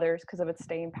all the others because of its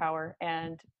staying power.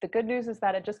 And the good news is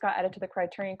that it just got added to the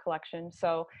Criterion Collection.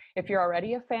 So if you're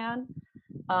already a fan,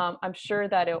 I'm sure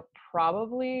that it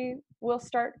probably will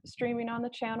start streaming on the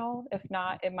channel. If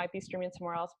not, it might be streaming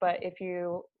somewhere else. But if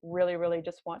you really, really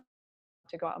just want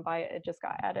to go out and buy it, it just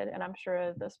got added. And I'm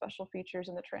sure the special features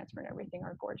and the transfer and everything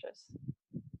are gorgeous.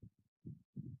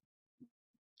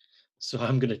 So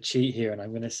I'm going to cheat here and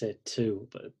I'm going to say 2,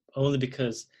 but only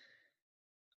because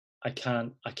I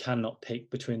cannot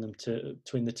pick between the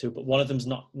two, but one of them's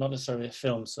not necessarily a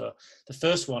film. So the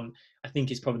first one I think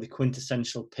is probably the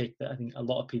quintessential pick that I think a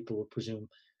lot of people would presume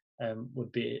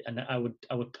would be, and I would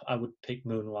pick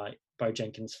Moonlight, Barry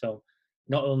Jenkins' film.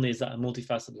 Not only is that a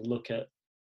multifaceted look at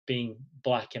being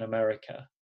Black in America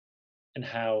and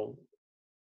how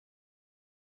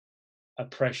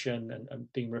oppression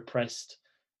and being repressed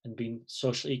and being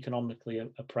socially economically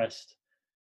oppressed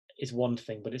is one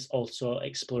thing, but it's also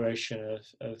exploration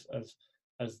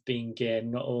of being gay,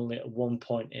 not only at one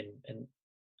point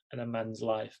in a man's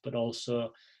life, but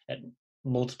also at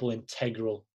multiple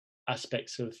integral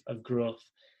aspects of growth,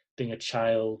 being a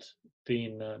child,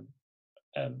 being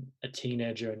a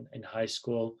teenager in high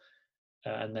school,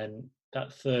 and then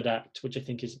that third act, which I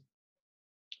think is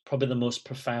probably the most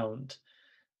profound,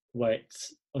 where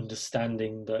it's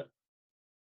understanding that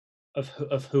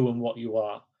of who and what you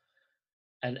are,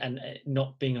 and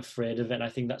not being afraid of it. And I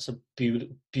think that's a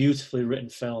beautifully written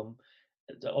film.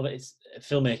 It's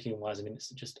filmmaking wise, I mean, it's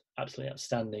just absolutely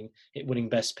outstanding. It winning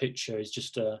Best Picture is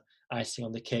just icing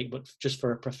on the cake, but just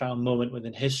for a profound moment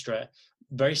within history,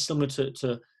 very similar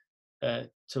to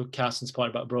Carson's point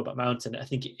about Brokeback Mountain. I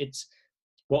think it's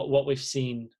what we've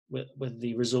seen with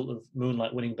the result of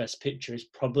Moonlight winning Best Picture is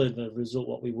probably the result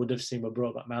what we would have seen with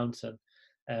Brokeback Mountain.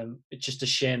 It's just a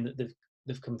shame that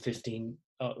they've come 13,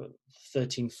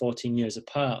 14 years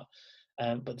apart.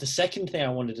 But the second thing I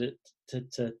wanted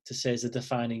to say is a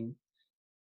defining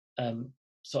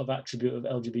sort of attribute of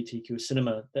LGBTQ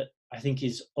cinema that I think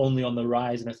is only on the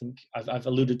rise, and I think I've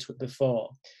alluded to it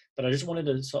before, but I just wanted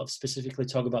to sort of specifically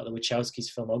talk about the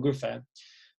Wachowskis' filmography,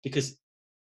 because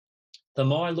the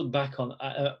more I look back on,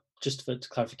 just for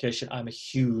clarification, I'm a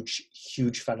huge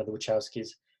fan of the Wachowskis.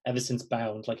 Ever since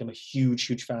Bound, like I'm a huge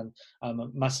fan. I'm a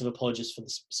massive apologist for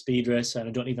the Speed Racer, and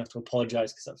I don't even have to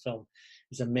apologize because that film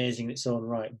is amazing in its own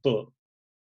right. But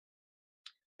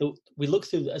we look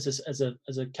through as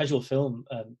a casual film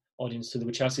audience to the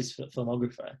Wachowskis'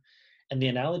 filmography, and the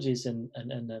analogies and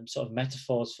sort of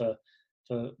metaphors for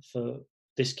for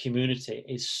this community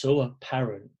is so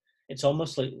apparent. It's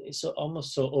almost so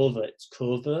overt, it's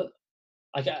covert.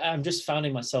 I'm just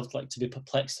finding myself like to be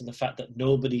perplexed in the fact that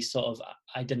nobody sort of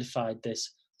identified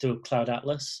this through Cloud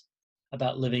Atlas,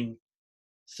 about living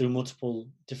through multiple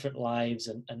different lives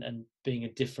and being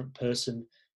a different person,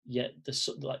 yet the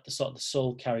sort of the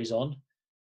soul carries on.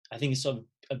 I think it's sort of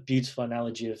a beautiful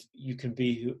analogy of you can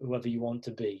be whoever you want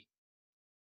to be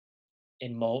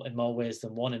in more ways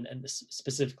than one, and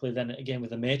specifically then again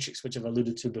with the Matrix, which I've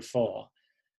alluded to before.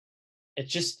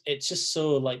 It's just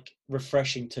so like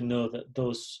refreshing to know that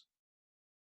those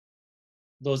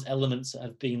elements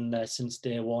have been there since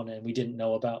day one and we didn't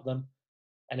know about them.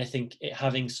 And I think it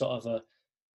having sort of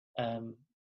a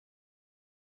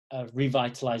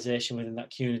revitalization within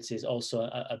that community is also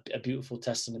a beautiful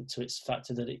testament to its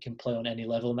factor that it can play on any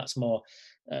level. And that's more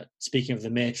speaking of the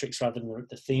Matrix rather than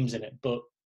the themes in it. But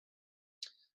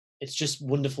it's just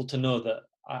wonderful to know that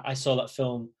I saw that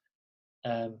film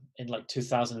in like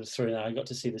 2003, and I got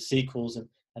to see the sequels,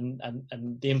 and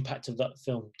the impact of that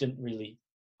film didn't really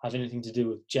have anything to do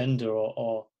with gender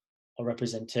or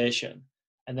representation.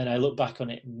 And then I look back on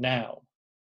it now,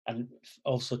 and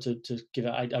also to give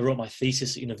it, I wrote my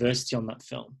thesis at university on that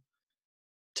film,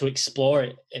 to explore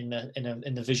it in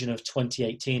the vision of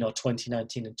 2018 or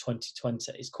 2019 and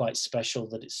 2020 is quite special,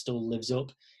 that it still lives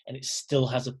up and it still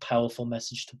has a powerful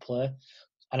message to play.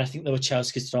 And I think the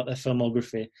Wachowskis throughout their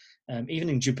filmography, even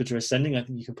in Jupiter Ascending, I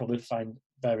think you can probably find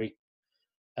very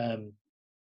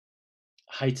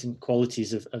heightened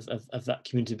qualities of that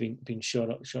community being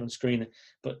shown on screen.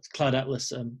 But Cloud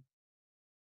Atlas,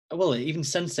 well, even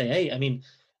Sense8. I mean,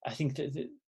 I think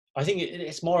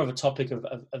it's more of a topic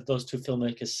of those two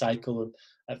filmmakers' cycle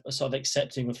of a sort of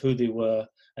accepting of who they were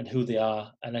and who they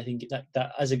are. And I think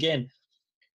that as again.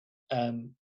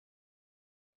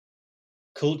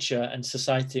 Culture and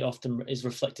society often is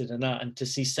reflected in that, and to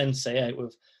see Sense8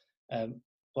 with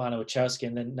Lana Wachowski,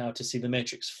 and then now to see The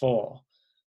Matrix 4,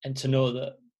 and to know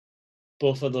that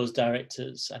both of those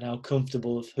directors are now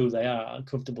comfortable of who they are and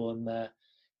comfortable in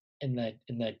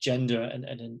their gender and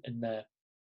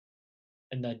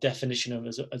in their definition of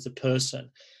as a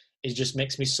person, it just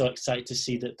makes me so excited to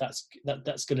see that's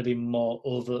going to be more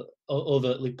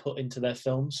overtly put into their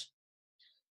films.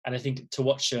 And I think to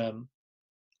watch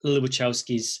Lily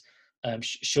Wachowski's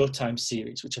Showtime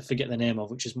series, which I forget the name of,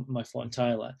 which is my fault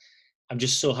entirely. I'm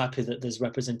just so happy that there's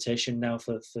representation now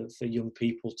for young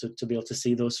people to be able to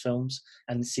see those films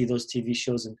and see those TV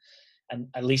shows, and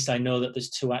at least I know that there's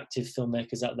two active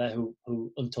filmmakers out there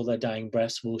who until their dying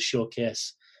breaths will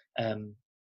showcase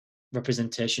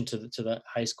representation to the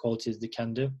highest quality as they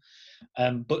can do.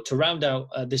 But to round out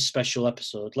this special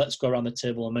episode, let's go around the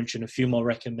table and mention a few more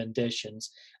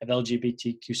recommendations of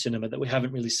LGBTQ cinema that we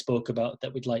haven't really spoke about,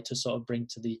 that we'd like to sort of bring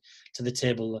to the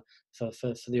table for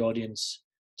the audience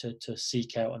to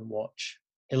seek out and watch.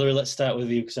 Hilary, let's start with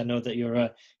you, because I know that you're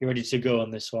ready to go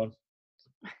on this one.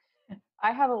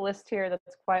 I have a list here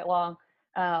that's quite long.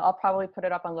 I'll probably put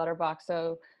it up on Letterboxd,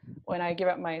 so when I give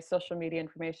up my social media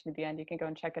information at the end, you can go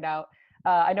and check it out.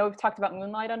 I know we've talked about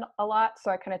Moonlight a lot,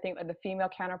 so I kind of think that the female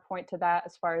counterpoint to that,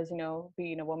 as far as,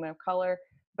 being a woman of color,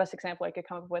 the best example I could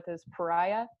come up with is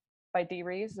Pariah by Dee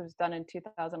Rees. It was done in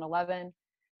 2011.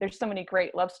 There's so many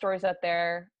great love stories out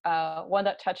there. One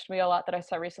that touched me a lot that I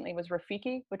saw recently was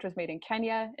Rafiki, which was made in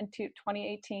Kenya in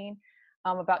 2018,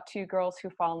 about two girls who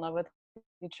fall in love with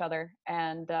each other.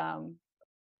 And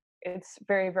it's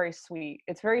very, very sweet.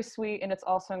 It's very sweet, and it's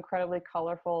also incredibly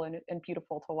colorful and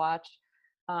beautiful to watch.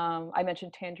 I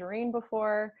mentioned Tangerine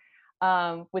before.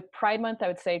 With Pride Month, I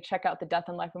would say check out The Death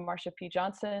and Life of Marsha P.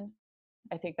 Johnson.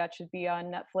 I think that should be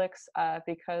on Netflix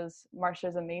because Marsha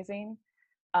is amazing.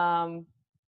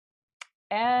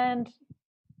 And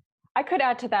I could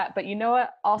add to that, but you know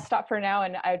what? I'll stop for now,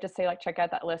 and I would just say, check out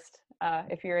that list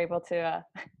if you're able to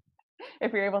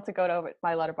go to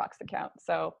my Letterboxd account.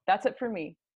 So that's it for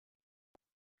me.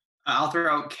 I'll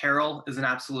throw out Carol is an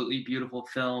absolutely beautiful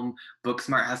film.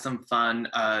 Booksmart has some fun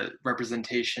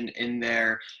representation in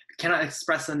there. Cannot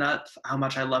express enough how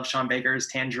much I love Sean Baker's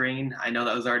Tangerine. I know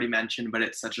that was already mentioned, but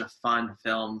it's such a fun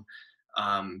film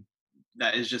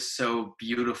that is just so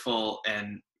beautiful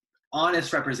and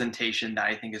honest representation that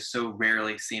I think is so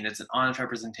rarely seen. It's an honest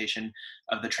representation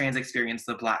of the trans experience,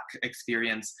 the Black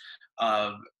experience,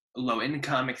 of low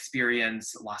income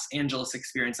experience, Los Angeles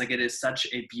experience. It is such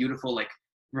a beautiful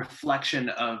reflection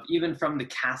of, even from the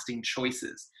casting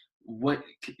choices, what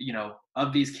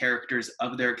of these characters,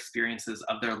 of their experiences,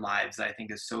 of their lives, that I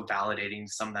think is so validating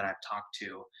to some that I've talked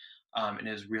to, and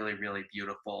is really, really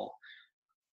beautiful.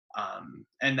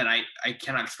 And then I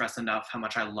cannot express enough how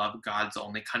much I love God's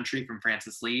Only Country from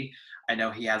Francis Lee. I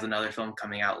know he has another film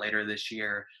coming out later this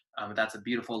year. That's a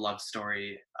beautiful love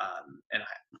story, and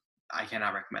I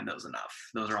cannot recommend those enough.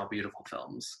 Those are all beautiful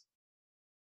films.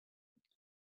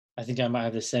 I think I might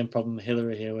have the same problem,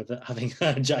 Hillary, here with having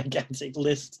a gigantic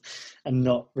list and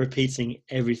not repeating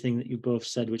everything that you both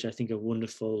said, which I think are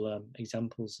wonderful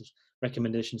examples of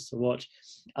recommendations to watch.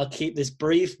 I'll keep this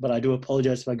brief, but I do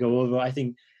apologize if I go over. I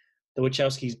think The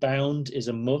Wachowskis' Bound is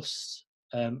a must,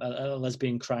 a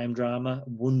lesbian crime drama,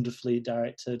 wonderfully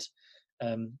directed.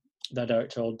 Their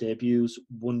directorial debuts,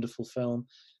 wonderful film.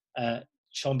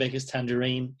 Sean Baker's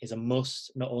Tangerine is a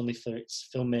must, not only for its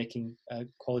filmmaking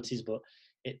qualities, but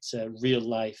its real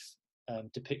life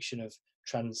depiction of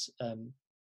trans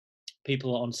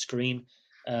people on screen,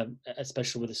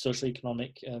 especially with the social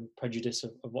economic prejudice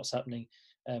of what's happening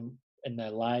in their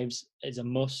lives, is a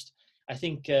must. I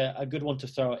think a good one to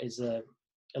throw out is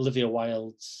Olivia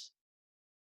Wilde's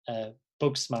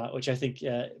Booksmart, which I think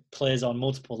plays on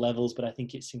multiple levels, but I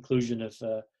think its inclusion of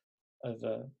a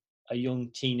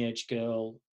young teenage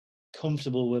girl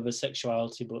comfortable with her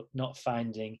sexuality but not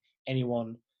finding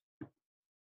anyone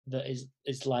that is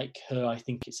like her. I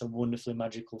think it's a wonderfully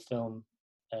magical film.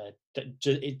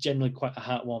 It's generally quite a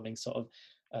heartwarming sort of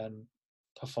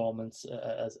performance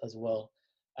as well.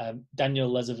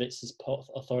 Daniel Lezowitz's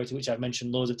Authority, which I've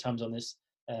mentioned loads of times on this,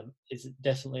 is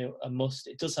definitely a must.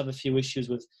 It does have a few issues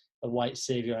with a white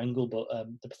savior angle, but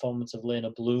the performance of Lena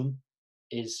Bloom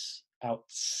is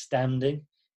outstanding,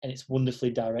 and it's wonderfully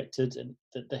directed. And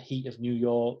the heat of New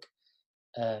York,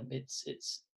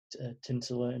 it's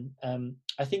tinselling.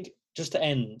 I think just to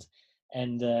end,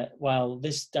 and while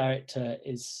this director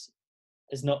is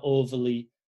not overly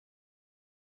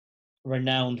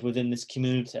renowned within this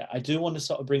community, I do want to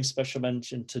sort of bring special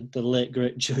mention to the late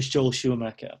great Joel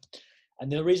Schumacher.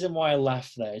 And the reason why I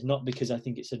laugh there is not because I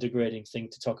think it's a degrading thing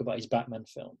to talk about his Batman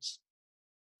films,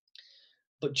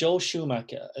 but Joel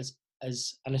Schumacher, and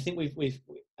I think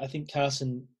I think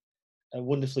Carson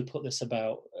wonderfully put this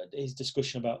about his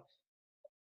discussion about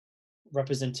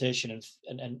representation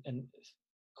and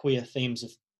queer themes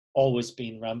have always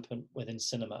been rampant within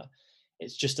cinema.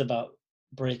 It's just about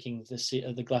breaking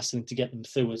the glass ceiling to get them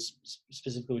through, as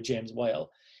specifically with James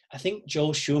Whale. I think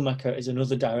Joel Schumacher is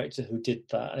another director who did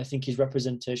that, and I think his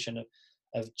representation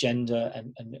of gender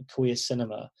and queer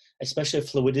cinema, especially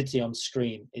fluidity on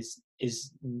screen, is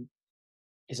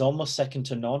almost second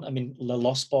to none. I mean, The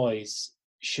Lost Boys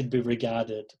should be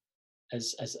regarded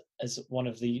as one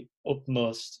of the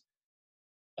utmost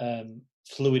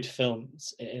fluid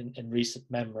films in recent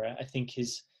memory. I think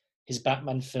his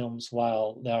Batman films,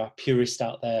 while there are purists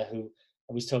out there who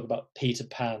always talk about Peter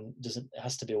Pan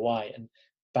has to be white and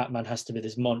Batman has to be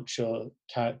this macho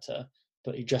character,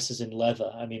 but he dresses in leather.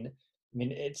 I mean,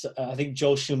 it's. I think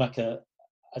Joel Schumacher,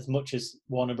 as much as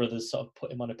Warner Brothers sort of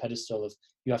put him on a pedestal of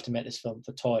you have to make this film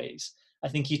for toys, I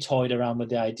think he toyed around with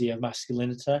the idea of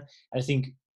masculinity. And I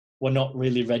think we're not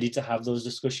really ready to have those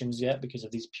discussions yet because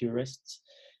of these purists.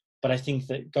 But I think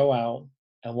that go out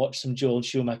and watch some Joel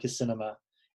Schumacher cinema.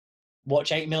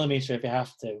 Watch 8mm if you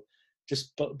have to.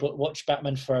 But watch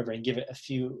Batman Forever and give it a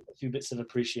few bits of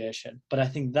appreciation. But I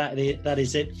think that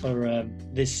is it for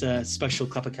this special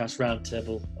Clappercast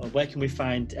Roundtable. Where can we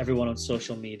find everyone on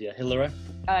social media? Hillary?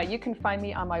 You can find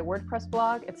me on my WordPress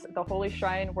blog. It's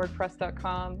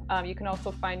theholyshrinewordpress.com. You can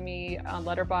also find me on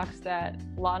Letterboxd at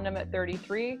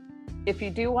Lawnham@33. If you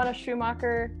do want a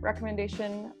Schumacher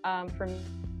recommendation from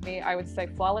me, I would say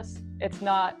Flawless. It's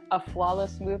not a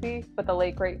flawless movie, but the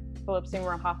late great Philip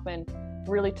Seymour Hoffman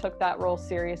really took that role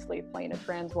seriously, playing a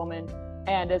trans woman,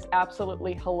 and is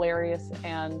absolutely hilarious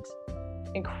and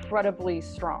incredibly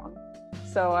strong.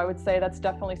 So I would say that's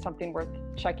definitely something worth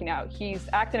checking out. He's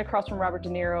acting across from Robert De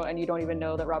Niro, and you don't even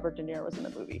know that Robert De Niro was in the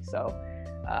movie. So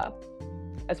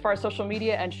as far as social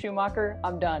media and Schumacher,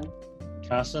 I'm done.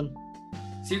 Carson?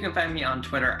 So you can find me on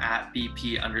Twitter at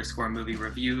BP_movie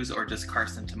reviews, or just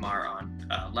Carson Tamar on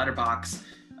Letterboxd.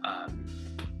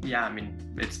 Yeah, I mean,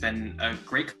 it's been a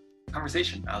great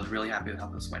conversation. I was really happy with how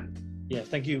this went. Yeah,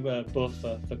 thank you both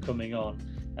for coming on.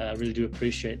 I really do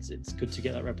appreciate it. It's good to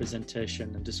get that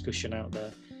representation and discussion out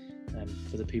there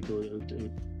for the people who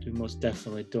most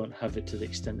definitely don't have it to the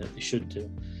extent that they should do.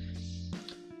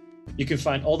 You can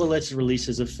find all the latest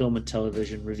releases of film and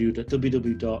television reviewed at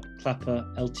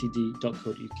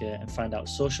www.clapperltd.co.uk and find out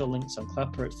social links on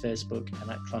Clapper at Facebook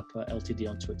and at Clapper Ltd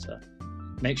on Twitter.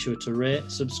 Make sure to rate,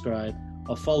 subscribe,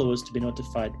 or follow us to be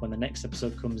notified when the next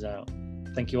episode comes out.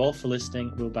 Thank you all for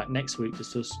listening. We'll be back next week to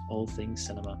discuss all things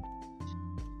cinema.